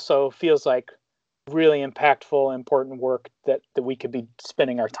 but it's also feels like really impactful, important work that we could be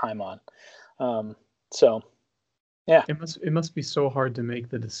spending our time on. So, yeah. It must be so hard to make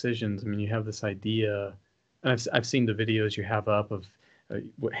the decisions. I mean, you have this idea, and I've seen the videos you have up of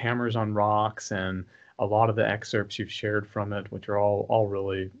Hammers on Rocks, and a lot of the excerpts you've shared from it, which are all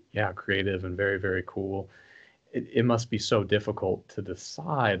really, creative and very, very cool. it must be so difficult to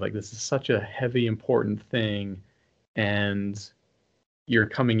decide. Like, this is such a heavy, important thing, and you're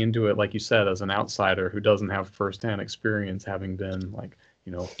coming into it, like you said, as an outsider who doesn't have firsthand experience, having been, like,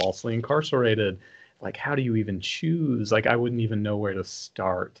 falsely incarcerated. Like, how do you even choose? Like, I wouldn't even know where to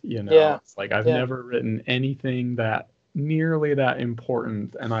start. Yeah. It's like, I've Yeah. never written anything that nearly that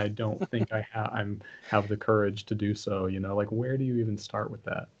important, and I don't think I have the courage to do so. Like, where do you even start with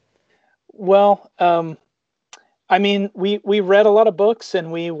that? Well, I mean, we read a lot of books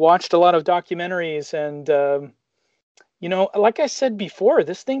and we watched a lot of documentaries, and like I said before,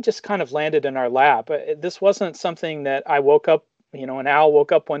 this thing just kind of landed in our lap. This wasn't something that I woke up, and Al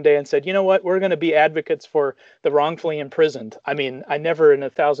woke up one day and said, you know what, we're going to be advocates for the wrongfully imprisoned. I mean, I never in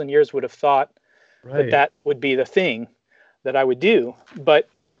 1,000 years would have thought Right. that would be the thing that I would do, but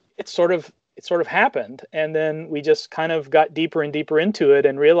it sort of happened, and then we just kind of got deeper and deeper into it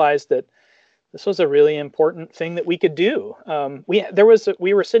and realized that this was a really important thing that we could do.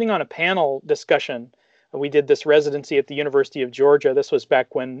 We were sitting on a panel discussion. We did this residency at the University of Georgia. This was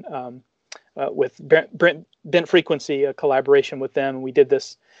back when with Bent Frequency, a collaboration with them. We did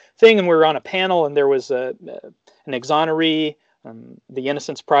this thing, and we were on a panel, and there was an exoneree, the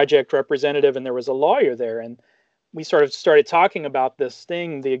Innocence Project representative, and there was a lawyer there, and we sort of started talking about this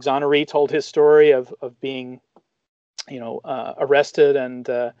thing. The exoneree told his story of being, arrested and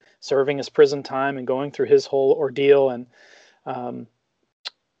serving his prison time and going through his whole ordeal. And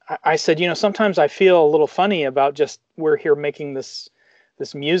I said, sometimes I feel a little funny about just we're here making this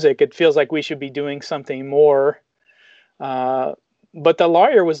music. It feels like we should be doing something more. But the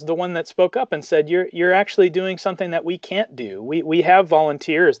lawyer was the one that spoke up and said, you're actually doing something that we can't do. We have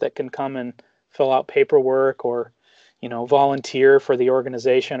volunteers that can come and fill out paperwork or, volunteer for the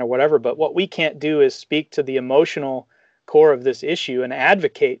organization or whatever. But what we can't do is speak to the emotional core of this issue and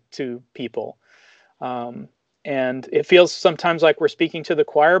advocate to people. And it feels sometimes like we're speaking to the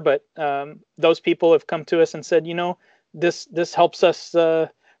choir, but those people have come to us and said, this helps us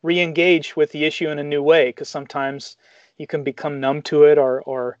re-engage with the issue in a new way, because sometimes you can become numb to it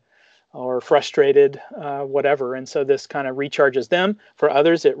or frustrated, whatever. And so this kind of recharges them. For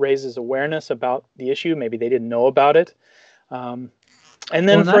others, it raises awareness about the issue. Maybe they didn't know about it. And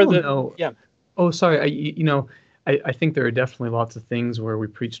then yeah. Oh, sorry. I think there are definitely lots of things where we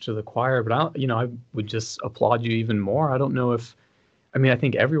preach to the choir, but I would just applaud you even more. I don't know if, I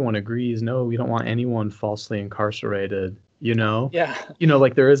think everyone agrees, no, we don't want anyone falsely incarcerated, Yeah.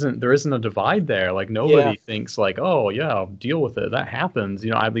 Like there isn't a divide there. Like nobody thinks like, oh yeah, I'll deal with it. That happens.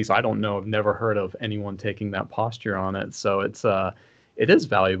 At least I don't know. I've never heard of anyone taking that posture on it. So it is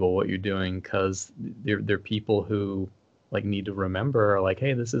valuable what you're doing, because they're people who like need to remember, like,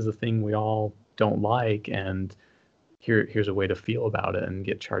 hey, this is a thing we all don't like, and here's a way to feel about it and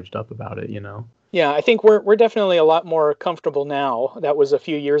get charged up about it, Yeah, I think we're definitely a lot more comfortable now. That was a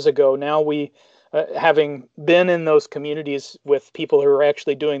few years ago. Now we, having been in those communities with people who are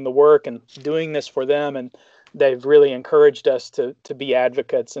actually doing the work and doing this for them, and they've really encouraged us to be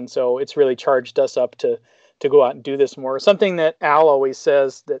advocates, and so it's really charged us up to go out and do this more. Something that Al always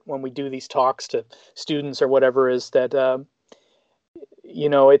says, that when we do these talks to students or whatever, is that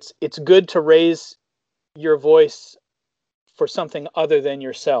it's good to raise your voice for something other than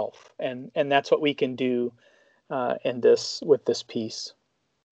yourself, and that's what we can do with this piece.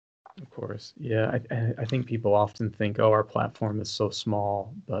 Of course, yeah. I think people often think, oh, our platform is so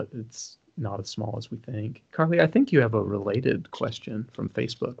small, but it's not as small as we think. Carly, I think you have a related question from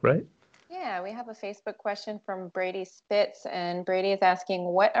Facebook, right? Yeah, we have a Facebook question from Brady Spitz, and Brady is asking,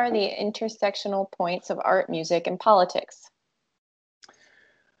 what are the intersectional points of art, music, and politics?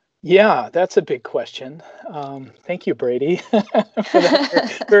 Yeah, that's a big question. Thank you, Brady, for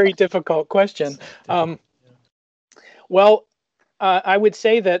that very difficult question. Well, I would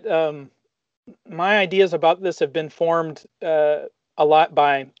say that my ideas about this have been formed a lot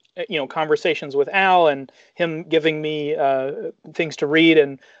by conversations with Al and him giving me things to read,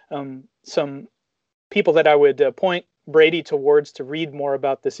 and some people that I would point Brady towards to read more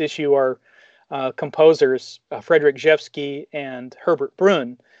about this issue are composers Frederick Rzewski and Herbert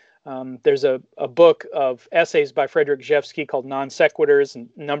Brunn. There's a book of essays by Frederick Rzewski called Non Sequiturs, and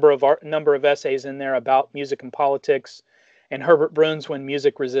number of essays in there about music and politics, and Herbert Brunn's When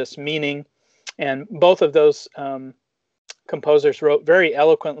Music Resists Meaning. And both of those composers wrote very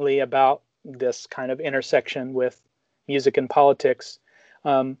eloquently about this kind of intersection with music and politics.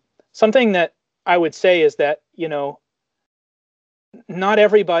 Something that I would say is that, not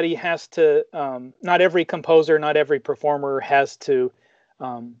everybody has to, not every composer, not every performer has to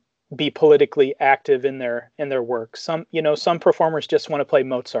be politically active in their work. Some performers just want to play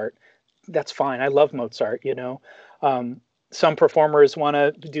Mozart. that's fine. I love Mozart, some performers want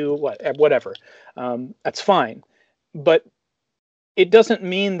to do whatever. That's fine. But it doesn't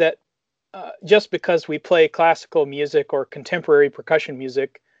mean that just because we play classical music or contemporary percussion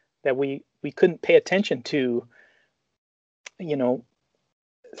music that we couldn't pay attention to,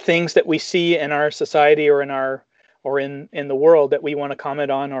 things that we see in our society or in the world that we want to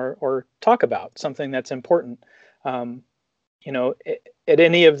comment on or talk about, something that's important. At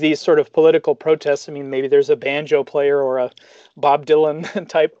any of these sort of political protests, I mean, maybe there's a banjo player or a Bob Dylan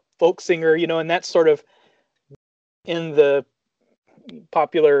type folk singer, and that's sort of in the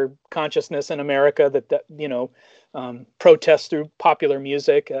popular consciousness in America that protests through popular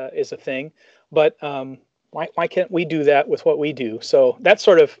music is a thing. But why can't we do that with what we do? So that's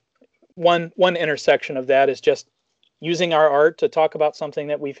sort of one intersection of that, is just using our art to talk about something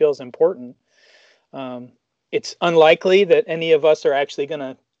that we feel is important. It's unlikely that any of us are actually going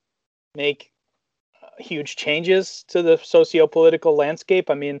to make huge changes to the socio-political landscape.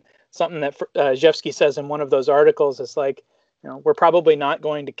 I mean, something that Rzewski says in one of those articles is like, we're probably not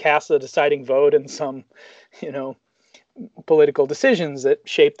going to cast the deciding vote in some, political decisions that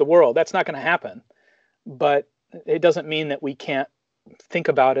shape the world. That's not going to happen. But it doesn't mean that we can't think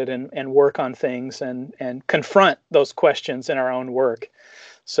about it and work on things and confront those questions in our own work.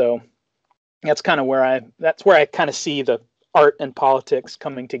 So that's kind of where I kind of see the art and politics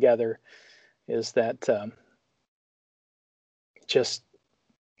coming together, is that just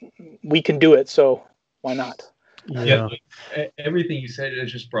we can do it, so why not? Yeah, everything you said, it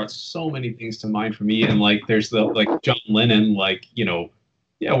just brought so many things to mind for me. And like, there's John Lennon,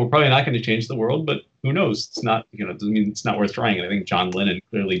 yeah, we're probably not going to change the world, but who knows? It's not, doesn't mean it's not worth trying. And I think John Lennon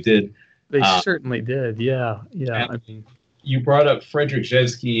clearly did. They certainly did. Yeah. I mean, you brought up Frederick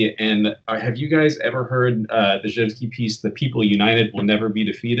Rzewski, and have you guys ever heard the Rzewski piece, "The People United Will Never Be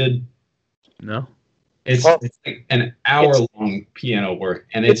Defeated"? No. It's like an hour-long piano work,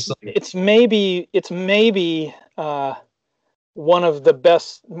 and it's maybe one of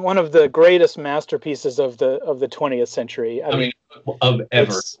the greatest masterpieces of the 20th century. I mean, of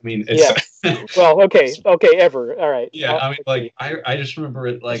ever. I mean, it's, well, okay, ever. All right. Yeah, I mean, I just remember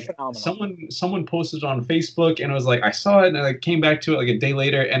it, someone posted on Facebook, and it was like, I saw it, and I came back to it like a day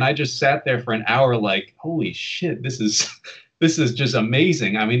later, and I just sat there for an hour, like, holy shit, this is just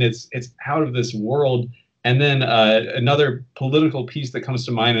amazing. I mean, it's out of this world. And then another political piece that comes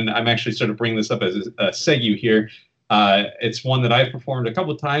to mind, and I'm actually sort of bringing this up as a segue here. It's one that I've performed a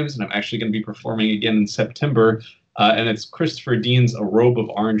couple of times, and I'm actually going to be performing again in September. And it's Christopher Dean's "A Robe of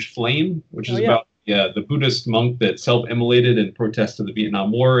Orange Flame," which is about the Buddhist monk that self-immolated in protest of the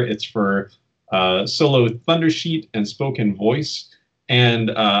Vietnam War. It's for solo thundersheet and spoken voice.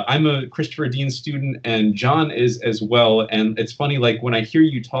 And I'm a Christopher Dean student, and John is as well. And it's funny, like, when I hear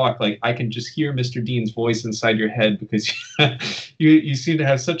you talk, like, I can just hear Mr. Dean's voice inside your head, because you seem to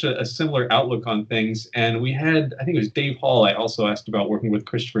have such a similar outlook on things. And we had, I think it was Dave Hall, I also asked about working with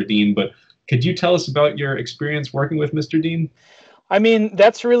Christopher Dean. But could you tell us about your experience working with Mr. Dean? I mean,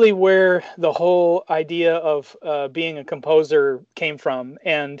 that's really where the whole idea of being a composer came from.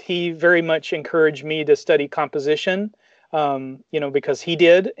 And he very much encouraged me to study composition. Because he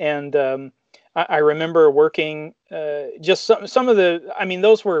did. And I remember working just some of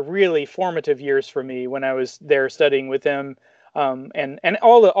those were really formative years for me when I was there studying with him, and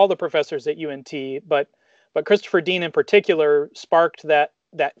all the professors at UNT. But Christopher Dean in particular sparked that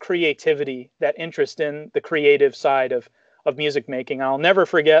creativity, that interest in the creative side of music making. I'll never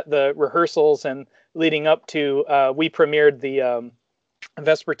forget the rehearsals and leading up to we premiered the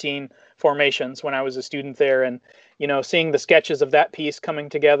Vespertine formations when I was a student there, and seeing the sketches of that piece coming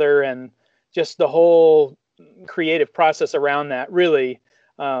together and just the whole creative process around that really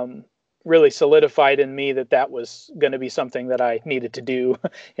solidified in me that was going to be something that I needed to do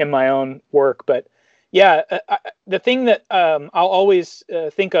in my own work. But yeah, the thing that I'll always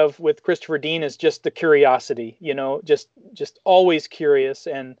think of with Christopher Dean is just the curiosity, just always curious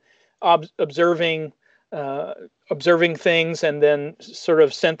and observing things and then sort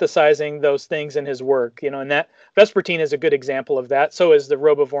of synthesizing those things in his work, and that Vespertine is a good example of that. So is the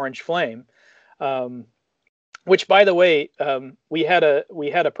Robe of Orange Flame, which, by the way, we had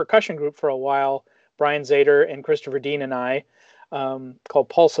a percussion group for a while, Brian Zader and Christopher Dean and I, called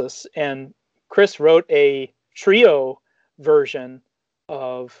Pulsus, and Chris wrote a trio version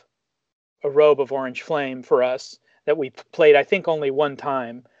of A Robe of Orange Flame for us that we played, I think, only one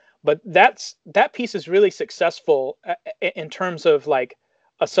time. But that piece is really successful in terms of like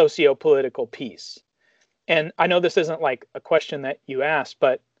a socio-political piece. And I know this isn't like a question that you asked,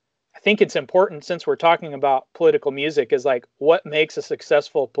 but I think it's important, since we're talking about political music, is like, what makes a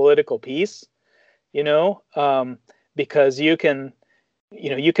successful political piece, you know? Because you can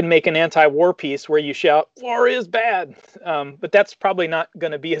make an anti-war piece where you shout war is bad, but that's probably not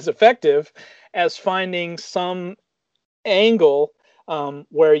going to be as effective as finding some angle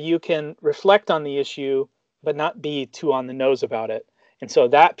where you can reflect on the issue but not be too on the nose about it. And so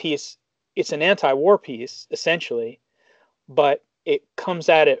that piece, it's an anti-war piece essentially, but it comes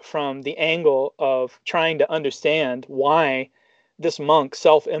at it from the angle of trying to understand why this monk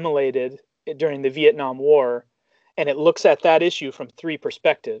self-immolated during the Vietnam War. And it looks at that issue from three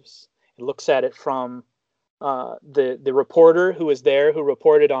perspectives. It looks at it from the reporter who was there, who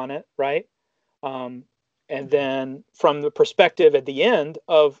reported on it, right? And then from the perspective at the end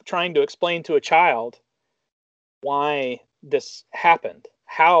of trying to explain to a child why this happened,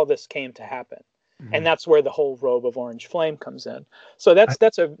 how this came to happen. Mm-hmm. And that's where the whole Robe of Orange Flame comes in. So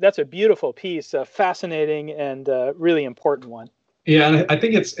that's a beautiful piece, a fascinating and really important one. Yeah, and I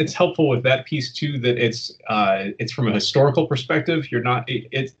think it's helpful with that piece too, that it's from a historical perspective. You're not,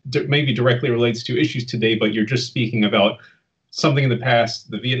 it maybe directly relates to issues today, but you're just speaking about something in the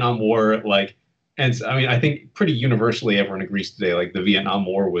past, the Vietnam War, like, and I mean, I think pretty universally everyone agrees today, like the Vietnam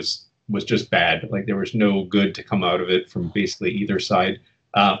War was just bad. Like there was no good to come out of it from basically either side.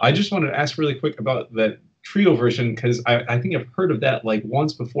 I just wanted to ask really quick about that trio version, because I think I've heard of that like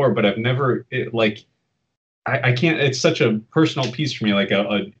once before, but I've never I can't. It's such a personal piece for me, like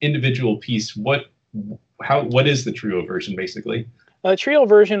a individual piece. What is the trio version basically? The trio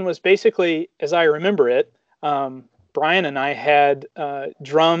version was basically, as I remember it, Brian and I had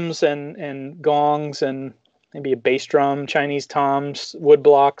drums and gongs and maybe a bass drum, Chinese toms, wood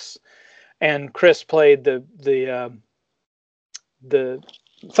blocks, and Chris played the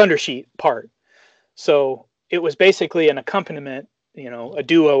thunder sheet part. So it was basically an accompaniment, a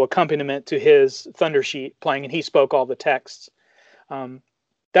duo accompaniment to his thunder sheet playing, and he spoke all the texts.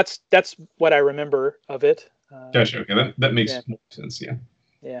 That's what I remember of it. Gotcha. Okay, that makes more sense.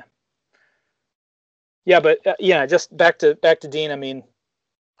 Yeah, but just back to Dean. I mean,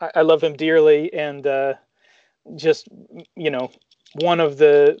 I love him dearly, and just one of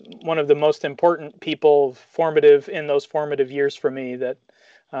the most important people, formative in those formative years for me. That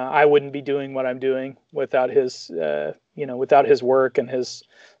I wouldn't be doing what I'm doing without his without his work and his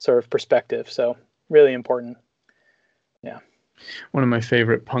sort of perspective. So really important. Yeah. One of my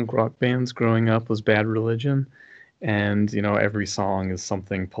favorite punk rock bands growing up was Bad Religion. And, every song is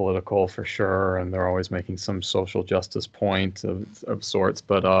something political for sure. And they're always making some social justice point of sorts.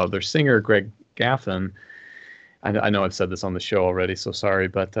 But their singer, Greg Gaffin, I know I've said this on the show already, so sorry,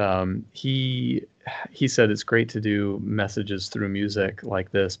 but he said it's great to do messages through music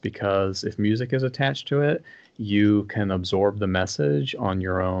like this, because if music is attached to it, you can absorb the message on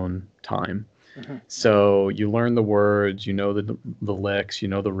your own time. Mm-hmm. So you learn the words, the licks, the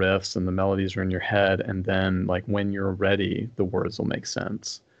riffs, and the melodies are in your head, and then like when you're ready, the words will make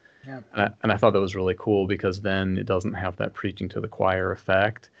sense. Yeah. And I thought that was really cool, because then it doesn't have that preaching to the choir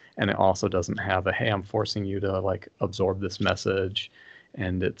effect. And it also doesn't have hey, I'm forcing you to like absorb this message.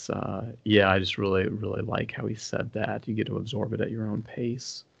 And it's, I just really, really like how he said that. You get to absorb it at your own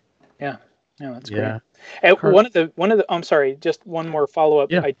pace. Yeah. No, that's great. And one of the, I'm sorry, just one more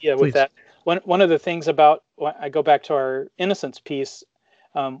follow-up idea with that. One of the things about, I go back to our Innocence piece.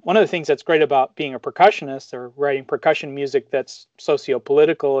 One of the things that's great about being a percussionist or writing percussion music that's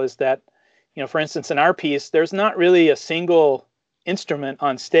socio-political is that, for instance, in our piece, there's not really a single instrument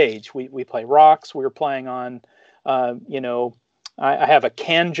on stage. We play rocks. We're playing on, I have a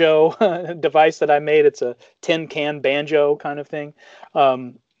canjo device that I made. It's a tin can banjo kind of thing.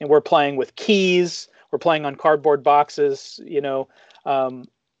 And we're playing with keys. We're playing on cardboard boxes,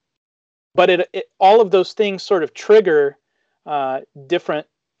 but it all of those things sort of trigger different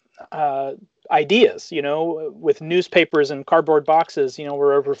ideas, with newspapers and cardboard boxes,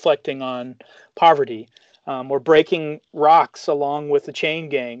 we're reflecting on poverty. We're breaking rocks along with the chain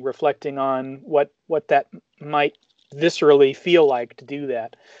gang, reflecting on what that might viscerally feel like to do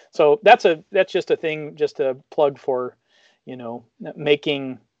that. So that's just a thing, just a plug for,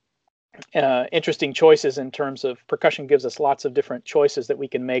 making interesting choices in terms of percussion. Gives us lots of different choices that we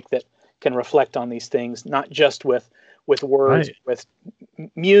can make that can reflect on these things, not just with words, right, with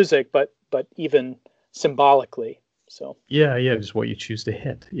music, but even symbolically. So just what you choose to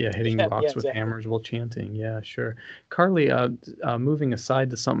hit. Hitting rocks with hammers while chanting. Yeah, sure. Carly, moving aside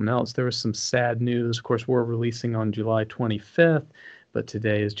to something else, there was some sad news. Of course, we're releasing on July 25th, but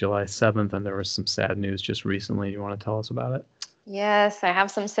today is July 7th, and there was some sad news just recently. You want to tell us about it? Yes, I have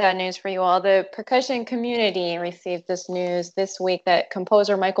some sad news for you all. The percussion community received this news this week that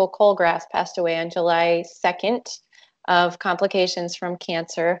composer Michael Colgrass passed away on July 2nd of complications from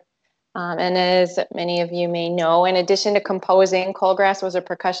cancer. And as many of you may know, in addition to composing, Colgrass was a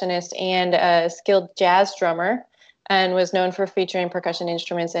percussionist and a skilled jazz drummer and was known for featuring percussion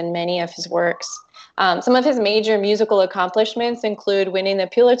instruments in many of his works. Some of his major musical accomplishments include winning the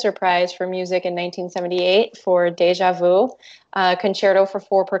Pulitzer Prize for Music in 1978 for Deja Vu, a concerto for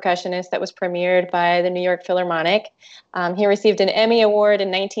four percussionists that was premiered by the New York Philharmonic. He received an Emmy Award in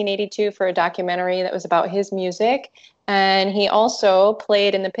 1982 for a documentary that was about his music. And he also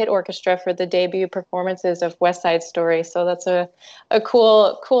played in the pit orchestra for the debut performances of West Side Story. So that's a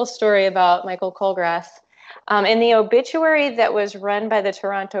cool story about Michael Colgrass. In the obituary that was run by the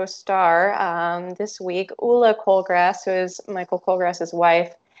Toronto Star this week, Ulla Colgrass, who is Michael Colgrass's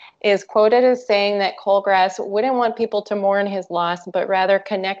wife, is quoted as saying that Colgrass wouldn't want people to mourn his loss, but rather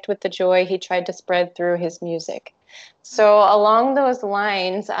connect with the joy he tried to spread through his music. So along those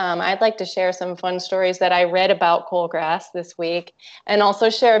lines, I'd like to share some fun stories that I read about Colgrass this week, and also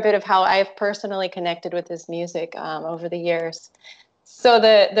share a bit of how I've personally connected with his music over the years. So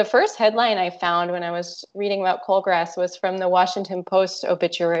the first headline I found when I was reading about Colgrass was from the Washington Post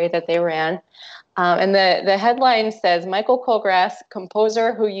obituary that they ran. And the headline says, Michael Colgrass,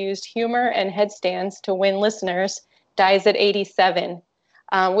 composer who used humor and headstands to win listeners, dies at 87,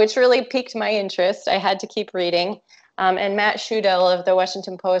 which really piqued my interest. I had to keep reading. And Matt Schudel of the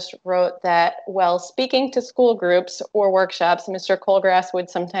Washington Post wrote that while speaking to school groups or workshops, Mr. Colgrass would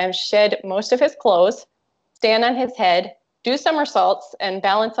sometimes shed most of his clothes, stand on his head, do somersaults, and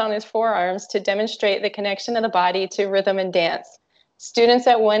balance on his forearms to demonstrate the connection of the body to rhythm and dance. Students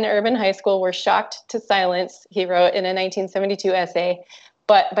at one urban high school were shocked to silence, he wrote in a 1972 essay.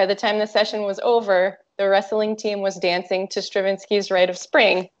 But by the time the session was over, the wrestling team was dancing to Stravinsky's Rite of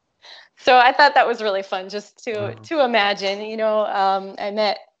Spring. So I thought that was really fun just to imagine. You know, I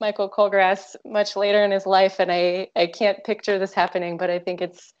met Michael Colgrass much later in his life, and I can't picture this happening, but I think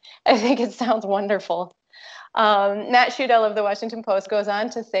it sounds wonderful. Matt Schudel of the Washington Post goes on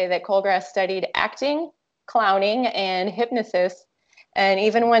to say that Colgrass studied acting, clowning, and hypnosis, and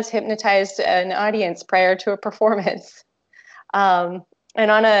even once hypnotized an audience prior to a performance. And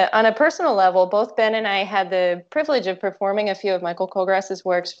on a personal level, both Ben and I had the privilege of performing a few of Michael Colgrass's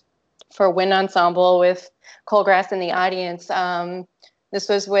works for Wind Ensemble with Colgrass in the audience. This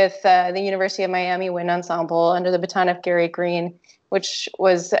was with the University of Miami Wind Ensemble under the baton of Gary Green, which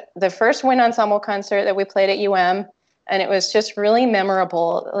was the first wind ensemble concert that we played at UM. And it was just really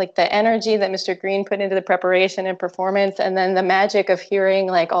memorable, like the energy that Mr. Green put into the preparation and performance, and then the magic of hearing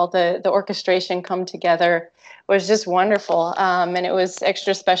like all the orchestration come together was just wonderful. And it was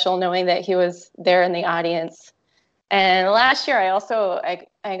extra special knowing that he was there in the audience. And last year,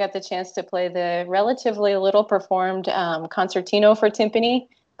 I got the chance to play the relatively little performed Concertino for Timpani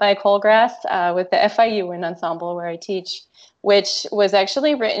by Colgrass with the FIU Wind Ensemble where I teach, which was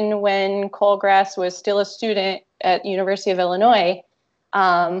actually written when Colgrass was still a student at University of Illinois.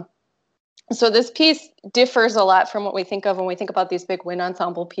 So this piece differs a lot from what we think of when we think about these big wind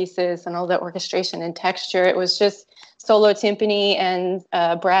ensemble pieces and all the orchestration and texture. It was just solo timpani and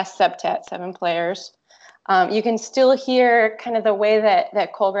brass septet, 7 players. You can still hear kind of the way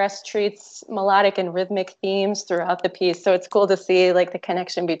that Colgrass treats melodic and rhythmic themes throughout the piece. So it's cool to see like the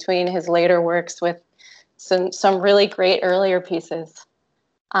connection between his later works with some really great earlier pieces.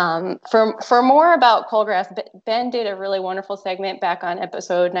 For more about Colgrass, Ben did a really wonderful segment back on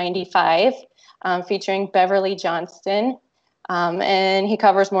episode 95 featuring Beverly Johnston. And he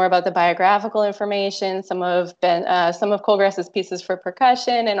covers more about the biographical information, some of Colgrass's pieces for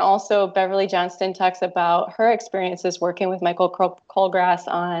percussion, and also Beverly Johnston talks about her experiences working with Michael Colgrass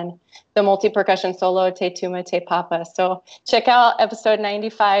on the multi-percussion solo Te Tuma Te Papa. So check out episode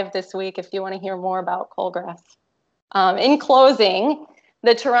 95 this week if you want to hear more about Colgrass. In closing,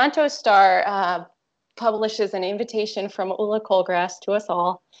 the Toronto Star publishes an invitation from Ulla Colgrass to us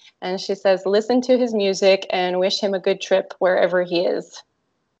all. And she says, listen to his music and wish him a good trip wherever he is.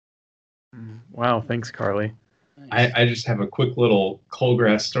 Wow, thanks, Carly. I just have a quick little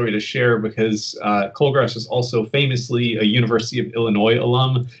Colgrass story to share because Colgrass is also famously a University of Illinois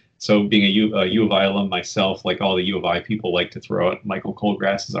alum. So being a U of I alum myself, like all the U of I people like to throw out Michael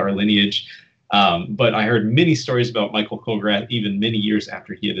Colgrass as our lineage. But I heard many stories about Michael Colgrass even many years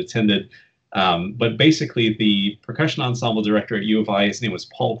after he had attended. But basically, the percussion ensemble director at U of I, his name was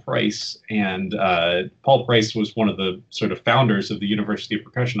Paul Price, and Paul Price was one of the sort of founders of the University of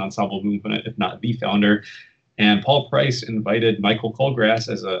Percussion Ensemble movement, if not the founder. And Paul Price invited Michael Colgrass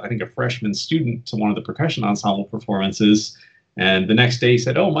as I think a freshman student to one of the percussion ensemble performances. And the next day he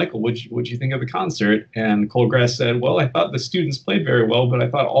said, "Oh, Michael, what'd you think of the concert?" And Colegrass said, "Well, I thought the students played very well, but I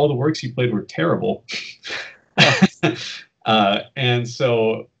thought all the works you played were terrible." And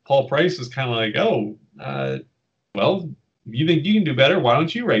so Paul Price was kind of like, "Oh, well, if you think you can do better, why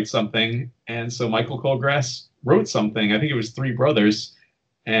don't you write something?" And so Michael Colegrass wrote something. I think it was Three Brothers.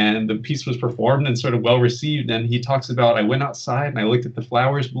 And the piece was performed and sort of well received. And he talks about, I went outside and I looked at the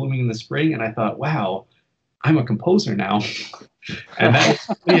flowers blooming in the spring, and I thought, wow, I'm a composer now. And that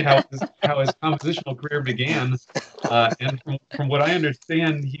was really how his compositional career began. And from what I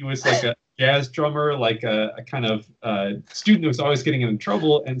understand, he was like a jazz drummer, like a kind of student who was always getting in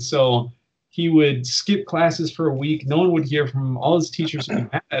trouble. And so he would skip classes for a week. No one would hear from him. All his teachers would be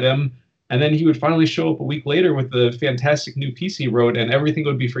mad at him. And then he would finally show up a week later with the fantastic new piece he wrote, and everything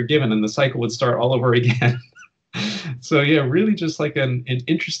would be forgiven, and the cycle would start all over again. So yeah, really just like an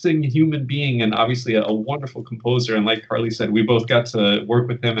interesting human being, and obviously a wonderful composer. And like Carly said, we both got to work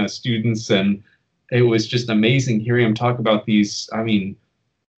with him as students, and it was just amazing hearing him talk about these,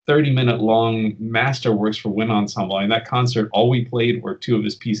 30-minute long masterworks for wind ensemble. And that concert, all we played were two of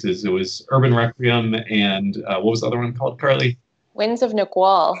his pieces. It was Urban Requiem and what was the other one called, Carly? Winds of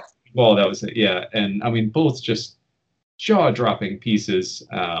Nukwal. Well, that was it, yeah. And both just jaw-dropping pieces,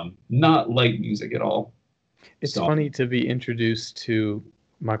 not light music at all. It's funny to be introduced to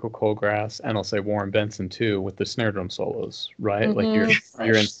Michael Colegrass, and I'll say Warren Benson too, with the snare drum solos, right? Mm-hmm.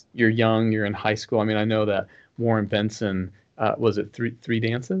 Like you're young, you're in high school. I know that Warren Benson, was it three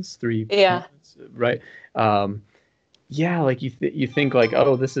dances? Yeah. Right? Yeah, like you think like,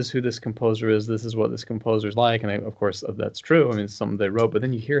 oh, this is who this composer is, this is what this composer's like, and of course that's true. It's something they wrote, but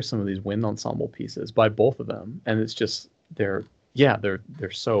then you hear some of these wind ensemble pieces by both of them, and it's just they're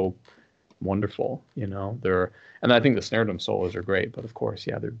so wonderful, and I think the snare drum solos are great, but of course,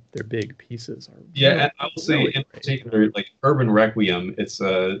 yeah, they're big pieces. And I will say in particular, like Urban Requiem, it's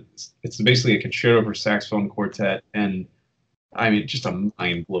basically a concerto for saxophone quartet, and just a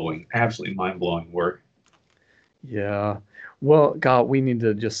absolutely mind-blowing work. Yeah. Well, God, we need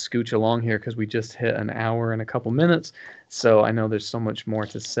to just scooch along here because we just hit an hour and a couple minutes. So I know there's so much more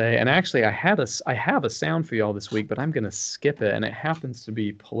to say. And actually, I have a sound for y'all this week, but I'm going to skip it. And it happens to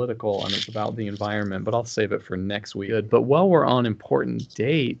be political, and it's about the environment, but I'll save it for next week. But while we're on important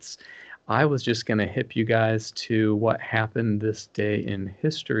dates, I was just going to hip you guys to what happened this day in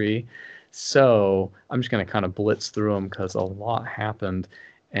history. So I'm just going to kind of blitz through them because a lot happened.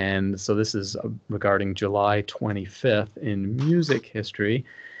 And so this is regarding July 25th in music history.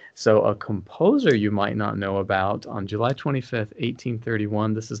 So a composer you might not know about, on July 25th,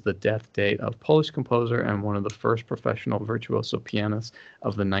 1831, this is the death date of Polish composer and one of the first professional virtuoso pianists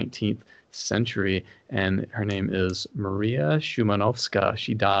of the 19th century. And her name is Maria Szymanowska.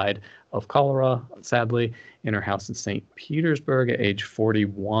 She died of cholera, sadly, in her house in St. Petersburg at age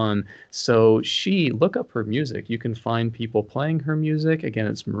 41. So look up her music. You can find people playing her music. Again,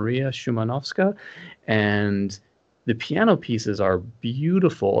 it's Maria Szymanowska. And the piano pieces are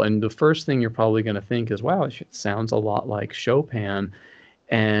beautiful. And the first thing you're probably going to think is, wow, it sounds a lot like Chopin.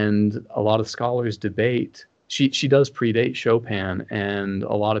 And a lot of scholars debate. She does predate Chopin, and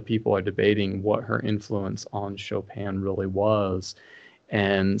a lot of people are debating what her influence on Chopin really was.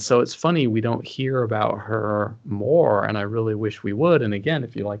 And so it's funny we don't hear about her more, and I really wish we would. And again,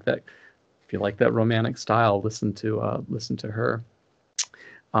 if you like that romantic style, listen to her.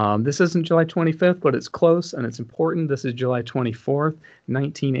 This isn't July 25th, but it's close and it's important. This is July 24th,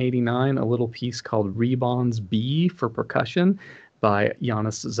 1989, a little piece called Reban's B for percussion by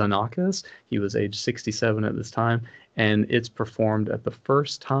Yanis Xenakis. He was age 67 at this time, and it's performed at the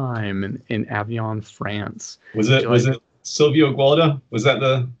first time in Avignon, France. Was it Silvio Gualda? Was that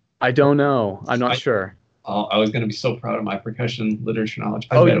the... I don't know. I'm not sure. I was going to be so proud of my percussion literature knowledge.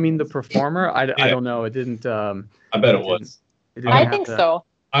 You mean the performer? I don't know. It didn't... I bet it was. I think so.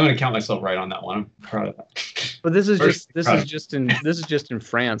 I'm going to count myself right on that one. I'm proud of that. But this is just in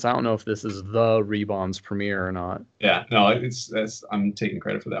France. I don't know if this is the Reban's premiere or not. Yeah, no, I'm taking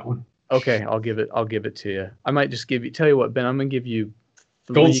credit for that one. Okay, I'll give it to you. I might just tell you what, Ben, I'm going to give you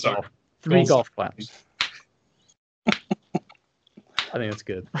three golf claps. I think that's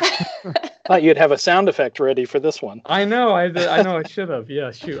good. Thought you'd have a sound effect ready for this one. I know. I should have.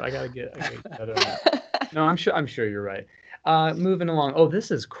 Yeah, shoot. I gotta get better on that. No, I'm sure you're right. Moving along. Oh,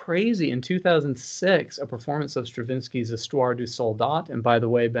 this is crazy. In 2006, a performance of Stravinsky's Histoire du Soldat, and by the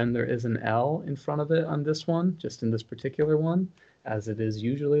way, Ben, there is an L in front of it on this one, just in this particular one, as it is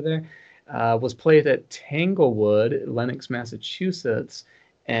usually there, was played at Tanglewood, Lenox, Massachusetts,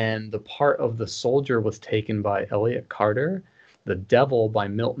 and the part of the soldier was taken by Elliott Carter, the Devil by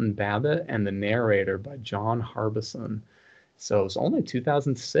Milton Babbitt, and the narrator by John Harbison. So it was only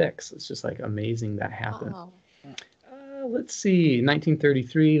 2006. It's just like amazing that happened. Wow. Let's see.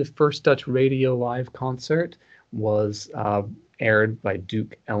 1933, the first Dutch radio live concert was aired by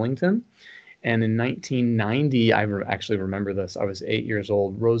Duke Ellington. And in 1990, I actually remember this. I was 8 years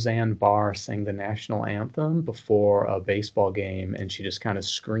old. Roseanne Barr sang the national anthem before a baseball game, and she just kind of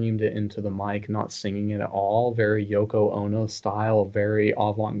screamed it into the mic, not singing it at all. Very Yoko Ono style, very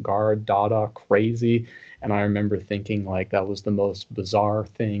avant-garde, Dada, crazy. And I remember thinking like that was the most bizarre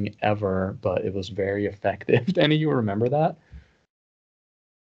thing ever, but it was very effective. Do any of you remember that?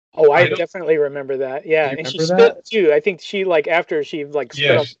 Oh, I I don't- definitely remember that. Yeah, You and she remember spit that? too. I think she like after she like spit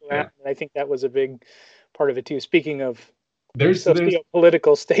Yeah, up the ground, and I think that was a big part of it too. Speaking of there's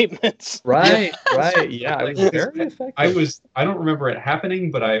socio-political statements. Right, right. Yeah, it was Like, very effective. I don't remember it happening,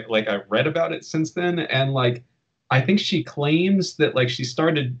 but I read about it since then, and like I think she claims that like she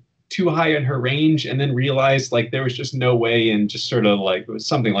started too high in her range and then realized like there was just no way, and just sort of like it was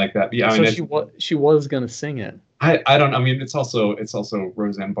something like that. But yeah, I So mean, she was gonna sing it. I don't. I mean, it's also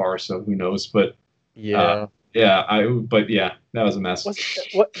Roseanne Barr, so who knows? But Yeah. but yeah, that was a mess.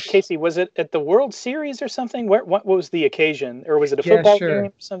 What Casey, was it at the World Series or something? What was the occasion, or was it a Yeah, football sure. game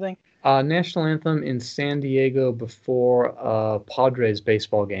or something? National anthem in San Diego before a Padres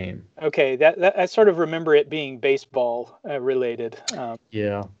baseball game. Okay, that I sort of remember it being baseball related.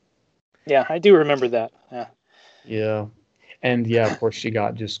 Yeah, Yeah, I do remember that. Yeah. yeah. And yeah, of course, she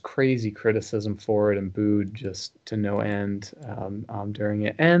got just crazy criticism for it and booed just to no end during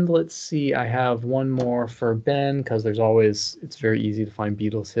it. And let's see, I have one more for Ben because it's very easy to find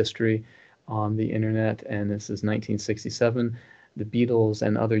Beatles history on the internet. And this is 1967. The Beatles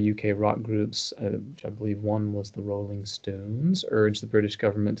and other UK rock groups, which I believe one was the Rolling Stones, urged the British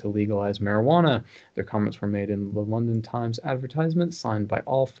government to legalize marijuana. Their comments were made in the London Times advertisement signed by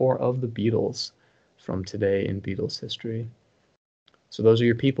all four of the Beatles from today in Beatles history. So those are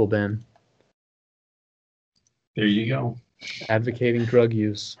your people, Ben. There you go. Advocating drug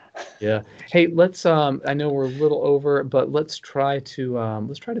use. Yeah. Hey, let's I know we're a little over, but let's try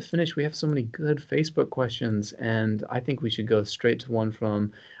to finish. We have so many good Facebook questions, and I think we should go straight to one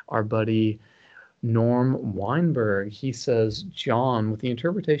from our buddy Norm Weinberg. He says, John, with the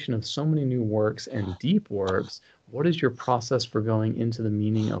interpretation of so many new works and deep works, what is your process for going into the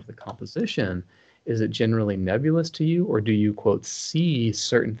meaning of the composition? Is it generally nebulous to you, or do you, quote, see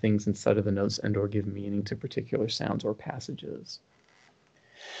certain things inside of the notes and or give meaning to particular sounds or passages?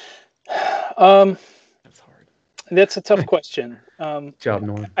 That's hard. That's a tough question. Good job,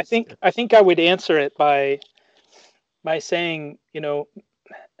 Norm. I think I would answer it by saying,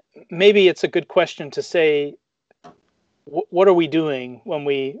 maybe it's a good question to say, what are we doing when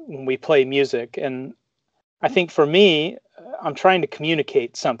we play music? And I think for me, I'm trying to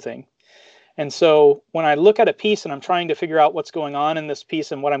communicate something. And so when I look at a piece and I'm trying to figure out what's going on in this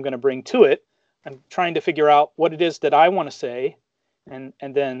piece and what I'm going to bring to it, I'm trying to figure out what it is that I want to say, and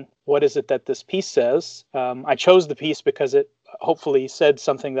then what is it that this piece says. I chose the piece because it hopefully said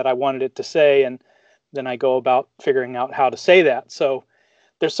something that I wanted it to say, and then I go about figuring out how to say that. So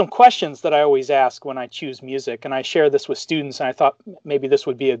there's some questions that I always ask when I choose music, and I share this with students, and I thought maybe this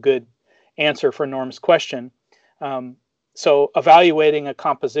would be a good answer for Norm's question. So evaluating a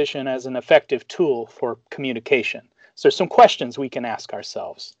composition as an effective tool for communication. So there's some questions we can ask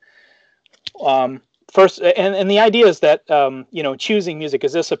ourselves. First, and the idea is that, choosing music,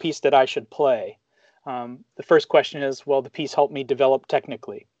 is this a piece that I should play? The first question is, will the piece help me develop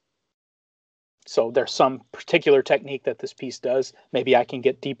technically? So there's some particular technique that this piece does. Maybe I can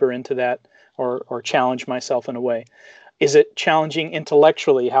get deeper into that or challenge myself in a way. Is it challenging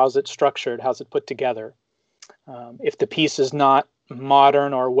intellectually? How's it structured? How's it put together? If the piece is not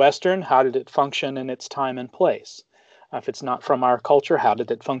modern or Western, how did it function in its time and place? If it's not from our culture, how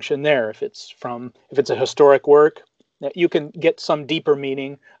did it function there? If it's a historic work, you can get some deeper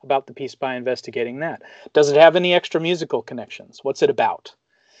meaning about the piece by investigating that. Does it have any extra musical connections? What's it about?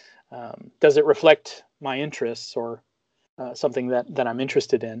 Does it reflect my interests or something that I'm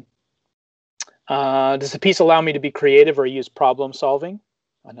interested in? Does the piece allow me to be creative or use problem solving?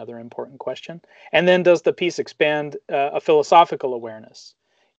 Another important question. And then does the piece expand a philosophical awareness?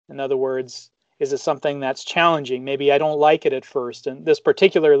 In other words, is it something that's challenging? Maybe I don't like it at first. And this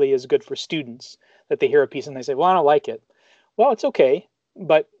particularly is good for students, that they hear a piece and they say, well, I don't like it. Well, it's okay,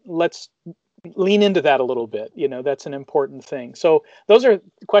 but let's lean into that a little bit. That's an important thing. So those are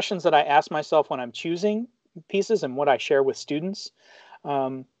questions that I ask myself when I'm choosing pieces and what I share with students.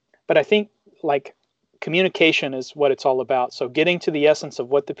 But I think communication is what it's all about. So getting to the essence of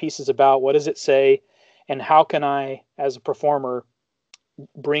what the piece is about, what does it say, and how can I, as a performer,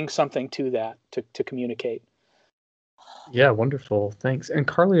 bring something to that to communicate. Yeah, wonderful. Thanks. And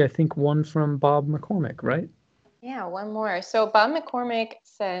Carly, I think one from Bob McCormick, right? Yeah, one more. So Bob McCormick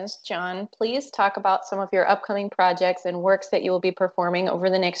says, John, please talk about some of your upcoming projects and works that you will be performing over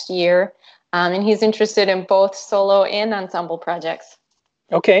the next year. And he's interested in both solo and ensemble projects.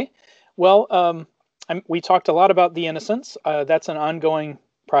 Okay. Well, we talked a lot about The Innocents. That's an ongoing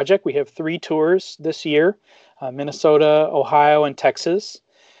project. We have 3 tours this year, Minnesota, Ohio, and Texas.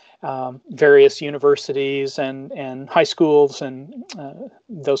 Various universities and high schools and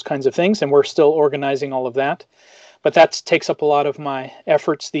those kinds of things. And we're still organizing all of that. But that takes up a lot of my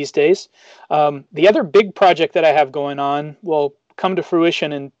efforts these days. The other big project that I have going on will come to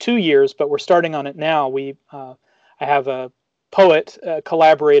fruition in 2 years, but we're starting on it now. I have a poet,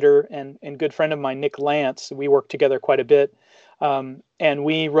 collaborator, and good friend of mine, Nick Lance. We work together quite a bit. And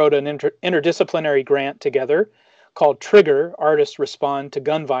we wrote an interdisciplinary grant together called Trigger, Artists Respond to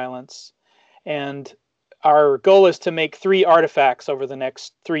Gun Violence. And our goal is to make 3 artifacts over the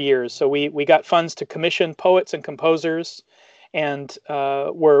next 3 years. So we got funds to commission poets and composers, and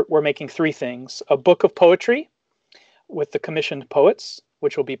we're making 3 things: a book of poetry with the commissioned poets,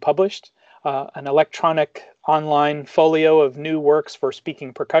 which will be published, an electronic online folio of new works for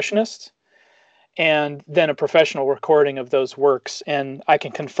speaking percussionists, and then a professional recording of those works. And I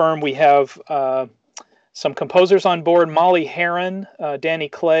can confirm we have some composers on board: Molly Heron, Danny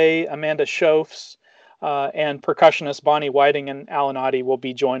Clay, Amanda Schoafs, and percussionist Bonnie Whiting and Alan Oddie will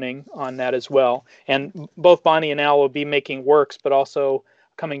be joining on that as well. And both Bonnie and Al will be making works, but also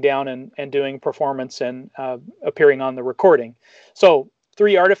coming down and doing performance and appearing on the recording. So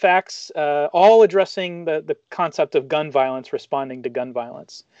 3 artifacts, all addressing the concept of gun violence, responding to gun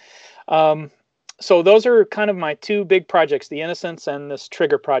violence. So those are kind of my 2 big projects, The Innocents and this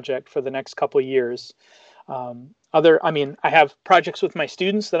Trigger project for the next couple of years. I have projects with my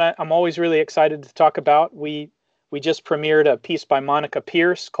students that I'm always really excited to talk about. We just premiered a piece by Monica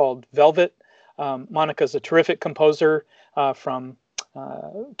Pierce called Velvet. Monica's a terrific composer from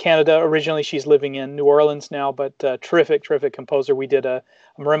Canada. Originally, she's living in New Orleans now, but terrific composer. We did a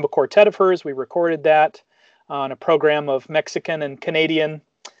marimba quartet of hers. We recorded that on a program of Mexican and Canadian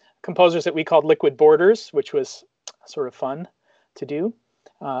composers that we called Liquid Borders, which was sort of fun to do.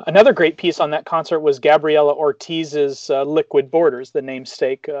 Another great piece on that concert was Gabriela Ortiz's Liquid Borders, the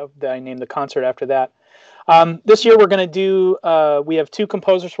namesake that I named the concert after that. This year we're going to do, we have 2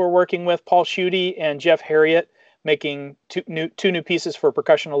 composers we're working with, Paul Schutte and Jeff Harriet, making two new pieces for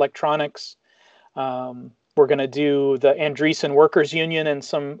percussion electronics. We're going to do the Andresen Workers Union and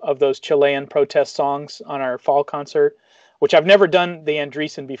some of those Chilean protest songs on our fall concert, which I've never done the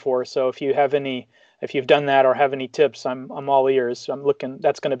Andresen before. So if you've done that or have any tips, I'm all ears.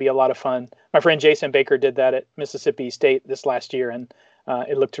 That's going to be a lot of fun. My friend Jason Baker did that at Mississippi State this last year, and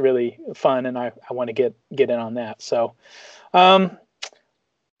it looked really fun, and I want to get in on that. So, my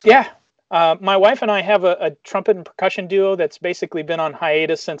wife and I have a trumpet and percussion duo that's basically been on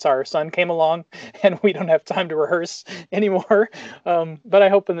hiatus since our son came along, and we don't have time to rehearse anymore. But I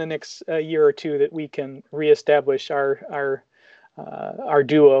hope in the next year or 2 that we can reestablish our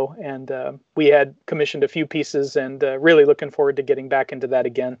duo, and we had commissioned a few pieces, and really looking forward to getting back into that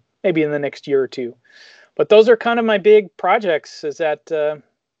again, maybe in the next year or 2. But those are kind of my big projects. Does that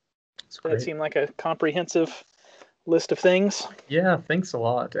seem like a comprehensive list of things? Yeah, thanks a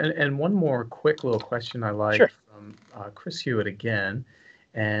lot. And one more quick little question I like. Sure. From Chris Hewitt again.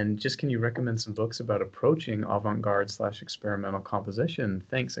 And just, can you recommend some books about approaching avant-garde / experimental composition?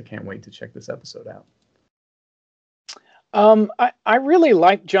 Thanks. I can't wait to check this episode out. I really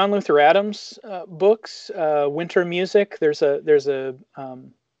like John Luther Adams' books. Winter Music. There's a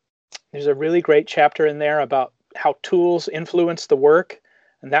really great chapter in there about how tools influence the work,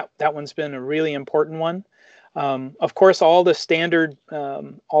 and that one's been a really important one. Of course, all the standard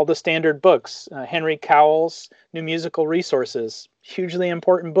books. Henry Cowell's New Musical Resources, hugely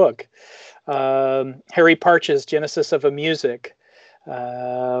important book. Harry Parch's Genesis of a Music.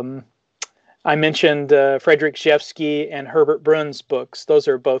 I mentioned Frederick Rzewski and Herbert Brunn's books. Those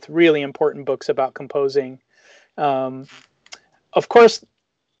are both really important books about composing. Of course,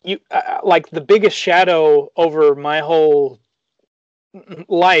 like the biggest shadow over my whole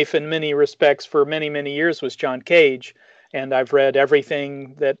life in many respects for many years was John Cage, and I've read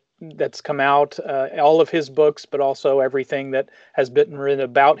everything that's come out, all of his books, but also everything that has been written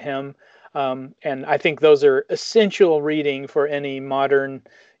about him. And I think those are essential reading for any modern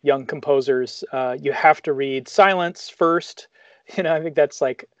young composers. You have to read Silence first. I think that's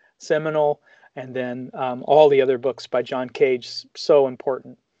like seminal, and then all the other books by John Cage, so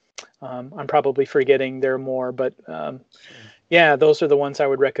important. I'm probably forgetting there are more, but yeah, those are the ones I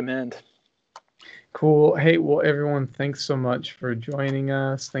would recommend. Cool. Hey, well, everyone, thanks so much for joining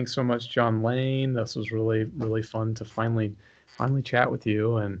us. Thanks so much, John Lane. This was really, really fun to finally chat with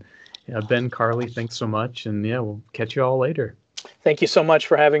you. And yeah, Ben, Carly, thanks so much. And yeah, we'll catch you all later. Thank you so much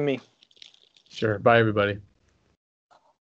for having me. Sure. Bye, everybody.